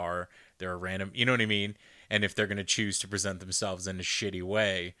who they are. They're a random, you know what I mean? And if they're going to choose to present themselves in a shitty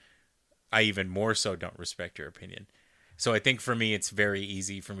way, I even more so don't respect your opinion. So I think for me, it's very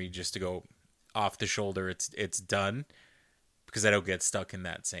easy for me just to go off the shoulder. It's done, because I don't get stuck in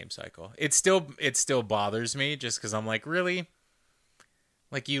that same cycle. It still bothers me just because I'm like, really?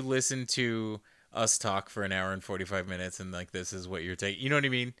 Like, you listen to us talk for an hour and 45 minutes and like this is what you're taking. You know what I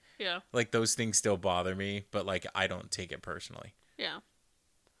mean? Yeah. Like, those things still bother me, but like I don't take it personally. Yeah.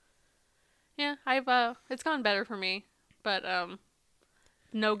 Yeah, it's gone better for me, but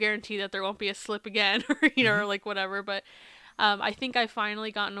no guarantee that there won't be a slip again or or like whatever, but I think I've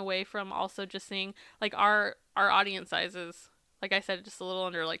finally gotten away from also just seeing like our audience sizes. Like I said, just a little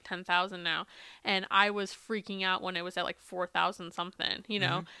under like 10,000 now. And I was freaking out when it was at like 4,000 something,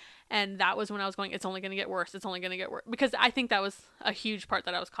 And that was when I was going, it's only going to get worse. It's only going to get worse. Because I think that was a huge part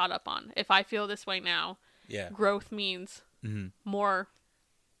that I was caught up on. If I feel this way now, growth means more,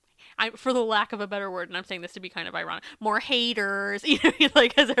 for the lack of a better word, and I'm saying this to be kind of ironic, more haters,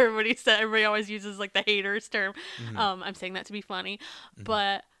 like as everybody said, everybody always uses like the haters term. I'm saying that to be funny,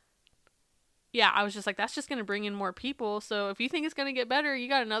 but yeah, I was just like, that's just going to bring in more people. So if you think it's going to get better, you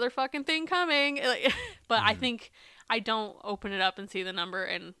got another fucking thing coming. But I think I don't open it up and see the number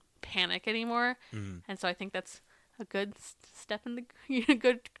and panic anymore. And so I think that's a good step in the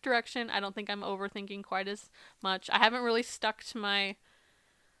good direction. I don't think I'm overthinking quite as much. I haven't really stuck to my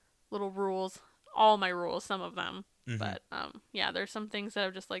little rules, all my rules, some of them. But yeah, there's some things that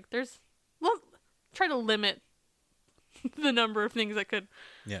are just like, try to limit the number of things that could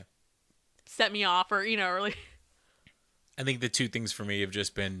set me off or really. I think the two things for me have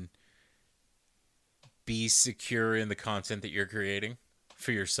just been be secure in the content that you're creating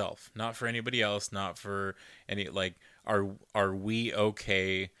for yourself, not for anybody else, not for any, like, are we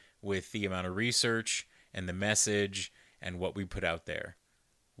okay with the amount of research and the message and what we put out there?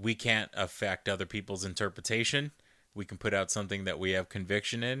 We can't affect other people's interpretation. We can put out something that we have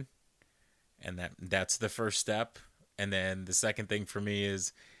conviction in, and that's the first step. And then the second thing for me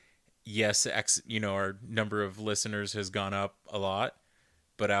is, yes, our number of listeners has gone up a lot,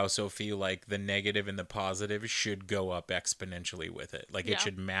 but I also feel like the negative and the positive should go up exponentially with it. Like, it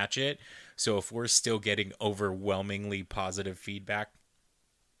should match it. So if we're still getting overwhelmingly positive feedback,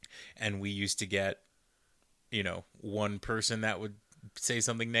 and we used to get, one person that would say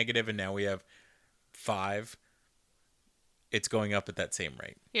something negative, and now we have 5, it's going up at that same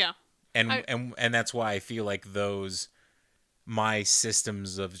rate. Yeah. And that's why I feel like my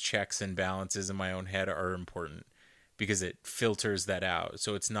systems of checks and balances in my own head are important, because it filters that out.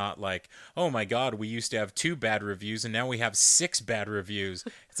 So it's not like, oh my God, we used to have 2 bad reviews and now we have 6 bad reviews.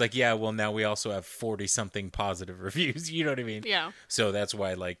 It's like, yeah, well, now we also have 40 something positive reviews. You know what I mean? Yeah. So that's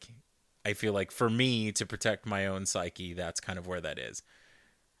why, like, I feel like for me to protect my own psyche, that's kind of where that is.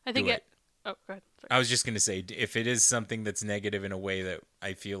 I think oh, go ahead. Sorry. I was just going to say, if it is something that's negative in a way that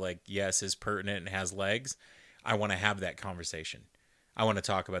I feel like, yes, is pertinent and has legs, I want to have that conversation. I want to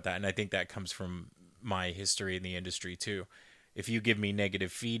talk about that. And I think that comes from my history in the industry too. If you give me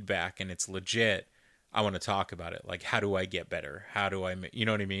negative feedback and it's legit, I want to talk about it. Like, how do I get better? How do I, you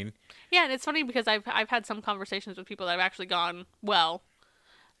know what I mean? Yeah. And it's funny because I've had some conversations with people that have actually gone well,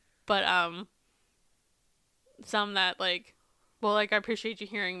 but, some that like, well, like, I appreciate you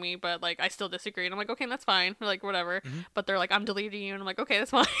hearing me, but like, I still disagree. And I'm like, okay, that's fine. Or, like, whatever. But they're like, I'm deleting you. And I'm like, okay,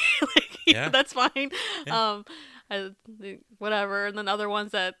 that's fine. Like, that's fine. Yeah. Whatever. And then other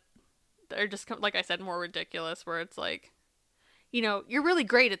ones that are just, like I said, more ridiculous, where it's like, you're really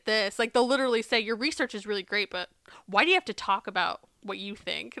great at this. Like, they'll literally say, your research is really great, but why do you have to talk about what you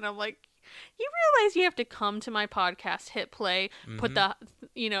think? And I'm like, you realize you have to come to my podcast, hit play, put the,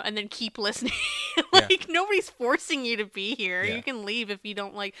 and then keep listening. Like, nobody's forcing you to be here. You can leave if you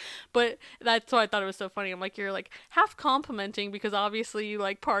don't like, but that's why I thought it was so funny. I'm like, you're like half complimenting because obviously you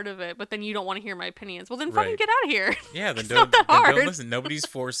like part of it, but then you don't want to hear my opinions. Well, then fucking get out of here. Yeah. Then it's not that hard. Don't listen. Nobody's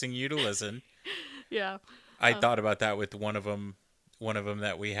forcing you to listen. Yeah. I thought about that with one of them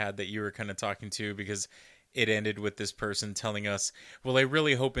that we had that you were kind of talking to, because it ended with this person telling us, well, I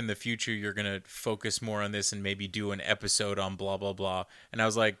really hope in the future you're going to focus more on this and maybe do an episode on blah, blah, blah. And I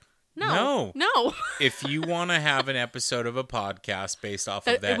was like, no. If you want to have an episode of a podcast based off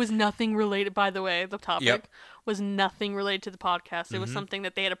of that. It was nothing related, by the way, the topic was nothing related to the podcast. It was something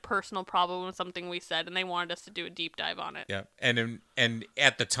that they had a personal problem with something we said, and they wanted us to do a deep dive on it. Yeah. And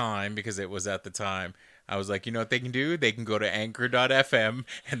at the time, because it was at the time, I was like, you know what they can do? They can go to anchor.fm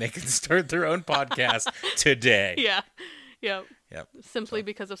and they can start their own podcast today. Yeah. Yep. Simply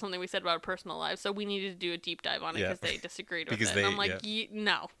because of something we said about our personal lives. So we needed to do a deep dive on it because they disagreed with it. And I'm like,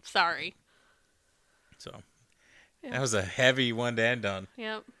 no, sorry. So that was a heavy one to end on.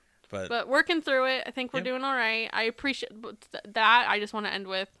 Yep. But working through it, I think we're doing all right. I appreciate that. I just want to end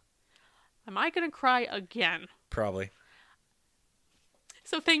with, am I going to cry again? Probably.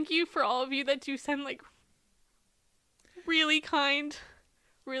 really kind,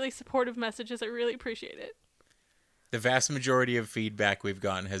 really supportive messages. I really appreciate it. The vast majority of feedback we've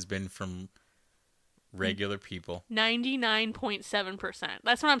gotten has been from regular people. 99.7%.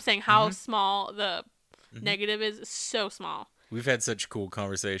 That's what I'm saying. How small the negative is so small. We've had such cool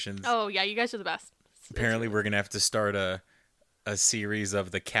conversations. Oh, yeah. You guys are the best. Apparently, we're going to have to start a series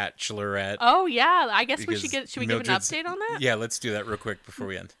of the Catchlorette. Oh, yeah. I guess we should because we give an Mildred's- update on that? Yeah, let's do that real quick before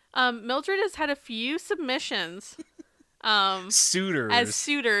we end. Mildred has had a few submissions. Suitors. As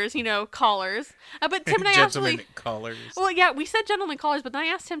suitors, callers. But Tim and I Gentlemen actually... callers. Well, yeah, we said gentlemen callers, but then I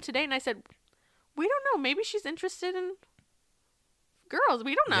asked him today, and I said, we don't know. Maybe she's interested in girls.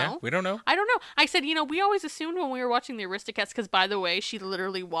 We don't know. Yeah, we don't know. I don't know. I said, we always assumed when we were watching the Aristocats, because, by the way, she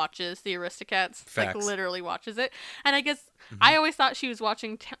literally watches the Aristocats. Facts. Like, literally watches it. And I guess I always thought she was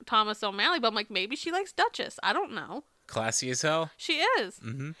watching Thomas O'Malley, but I'm like, maybe she likes Duchess. I don't know. Classy as hell. She is.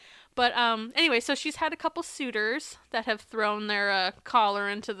 Mm-hmm. But anyway, so she's had a couple suitors that have thrown their collar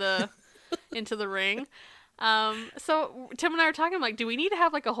into the into the ring. So Tim and I were talking, like, do we need to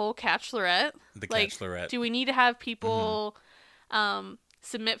have like a whole Catchlorette? The like, Catchlorette. do we need to have people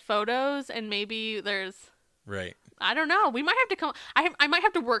submit photos, and maybe there's, Right. I don't know. We might have to come. I might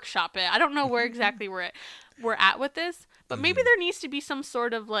have to workshop it. I don't know where exactly we're at with this, but maybe there needs to be some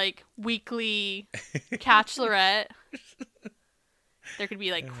sort of like weekly Catchlorette. There could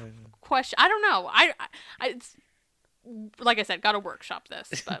be like question. I don't know. I it's, like I said, got to workshop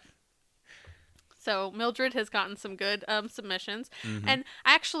this, but. So Mildred has gotten some good submissions, and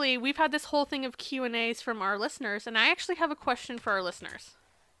actually we've had this whole thing of Q&As from our listeners, and I actually have a question for our listeners.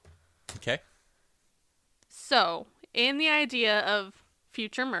 Okay. So, in the idea of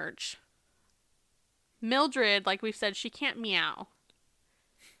future merch, Mildred, like we've said, she can't meow.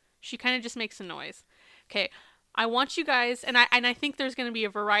 She kind of just makes a noise. Okay, I want you guys, and I think there's going to be a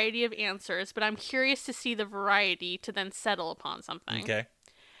variety of answers, but I'm curious to see the variety to then settle upon something. Okay.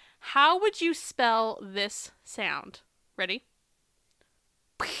 How would you spell this sound? Ready?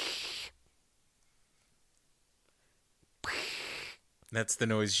 That's the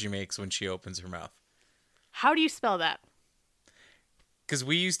noise she makes when she opens her mouth. How do you spell that? Because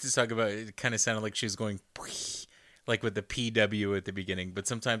we used to talk about it kind of sounded like she was going like with the PW at the beginning, but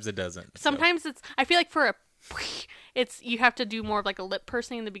sometimes it doesn't. Sometimes it's, I feel like for a, it's, you have to do more of like a lip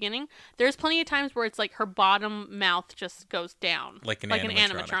pursing in the beginning. There's plenty of times where it's like her bottom mouth just goes down. Like an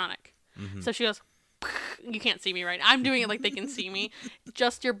animatronic. So she goes, you can't see me right. I'm doing it like they can see me.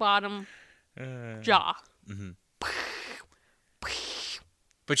 Just your bottom jaw.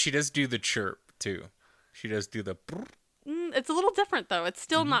 But she does do the chirp too. She does do the. It's a little different though. It's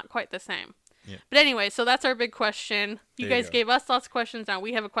still not quite the same. Yeah. But anyway, so that's our big question. You There you guys go. gave us lots of questions. Now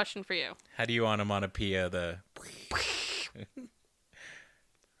we have a question for you. How do you onomatopoeia the?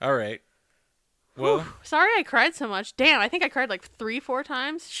 All right. Well, Whew, sorry I cried so much. Damn, I think I cried like 3-4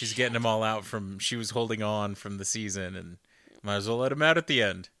 times. she's getting them all out from. She was holding on from the season, and might as well let them out at the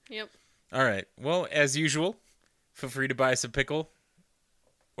end. Yep. All right. Well, as usual, feel free to buy us a pickle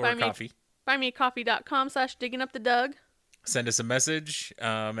or Buy a me- coffee. buymeacoffee.com/diggingupthedoug. Send us a message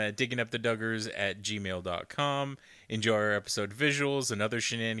at digginguptheduggers@gmail.com. Enjoy our episode visuals and other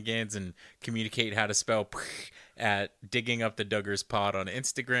shenanigans, and communicate how to spell at digginguptheduggerspod on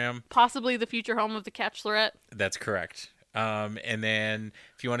Instagram. Possibly the future home of the Catchlorette. That's correct. And then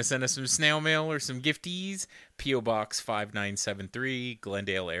if you want to send us some snail mail or some gifties, P.O. Box 5973,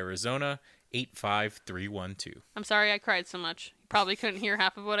 Glendale, Arizona 85312. I'm sorry I cried so much. You probably couldn't hear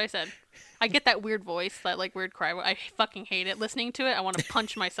half of what I said. I get that weird voice, that like weird cry. I fucking hate it. Listening to it, I want to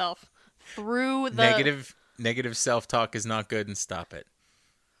punch myself through the... Negative self-talk is not good, and stop it.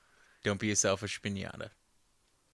 Don't be a selfish pinata.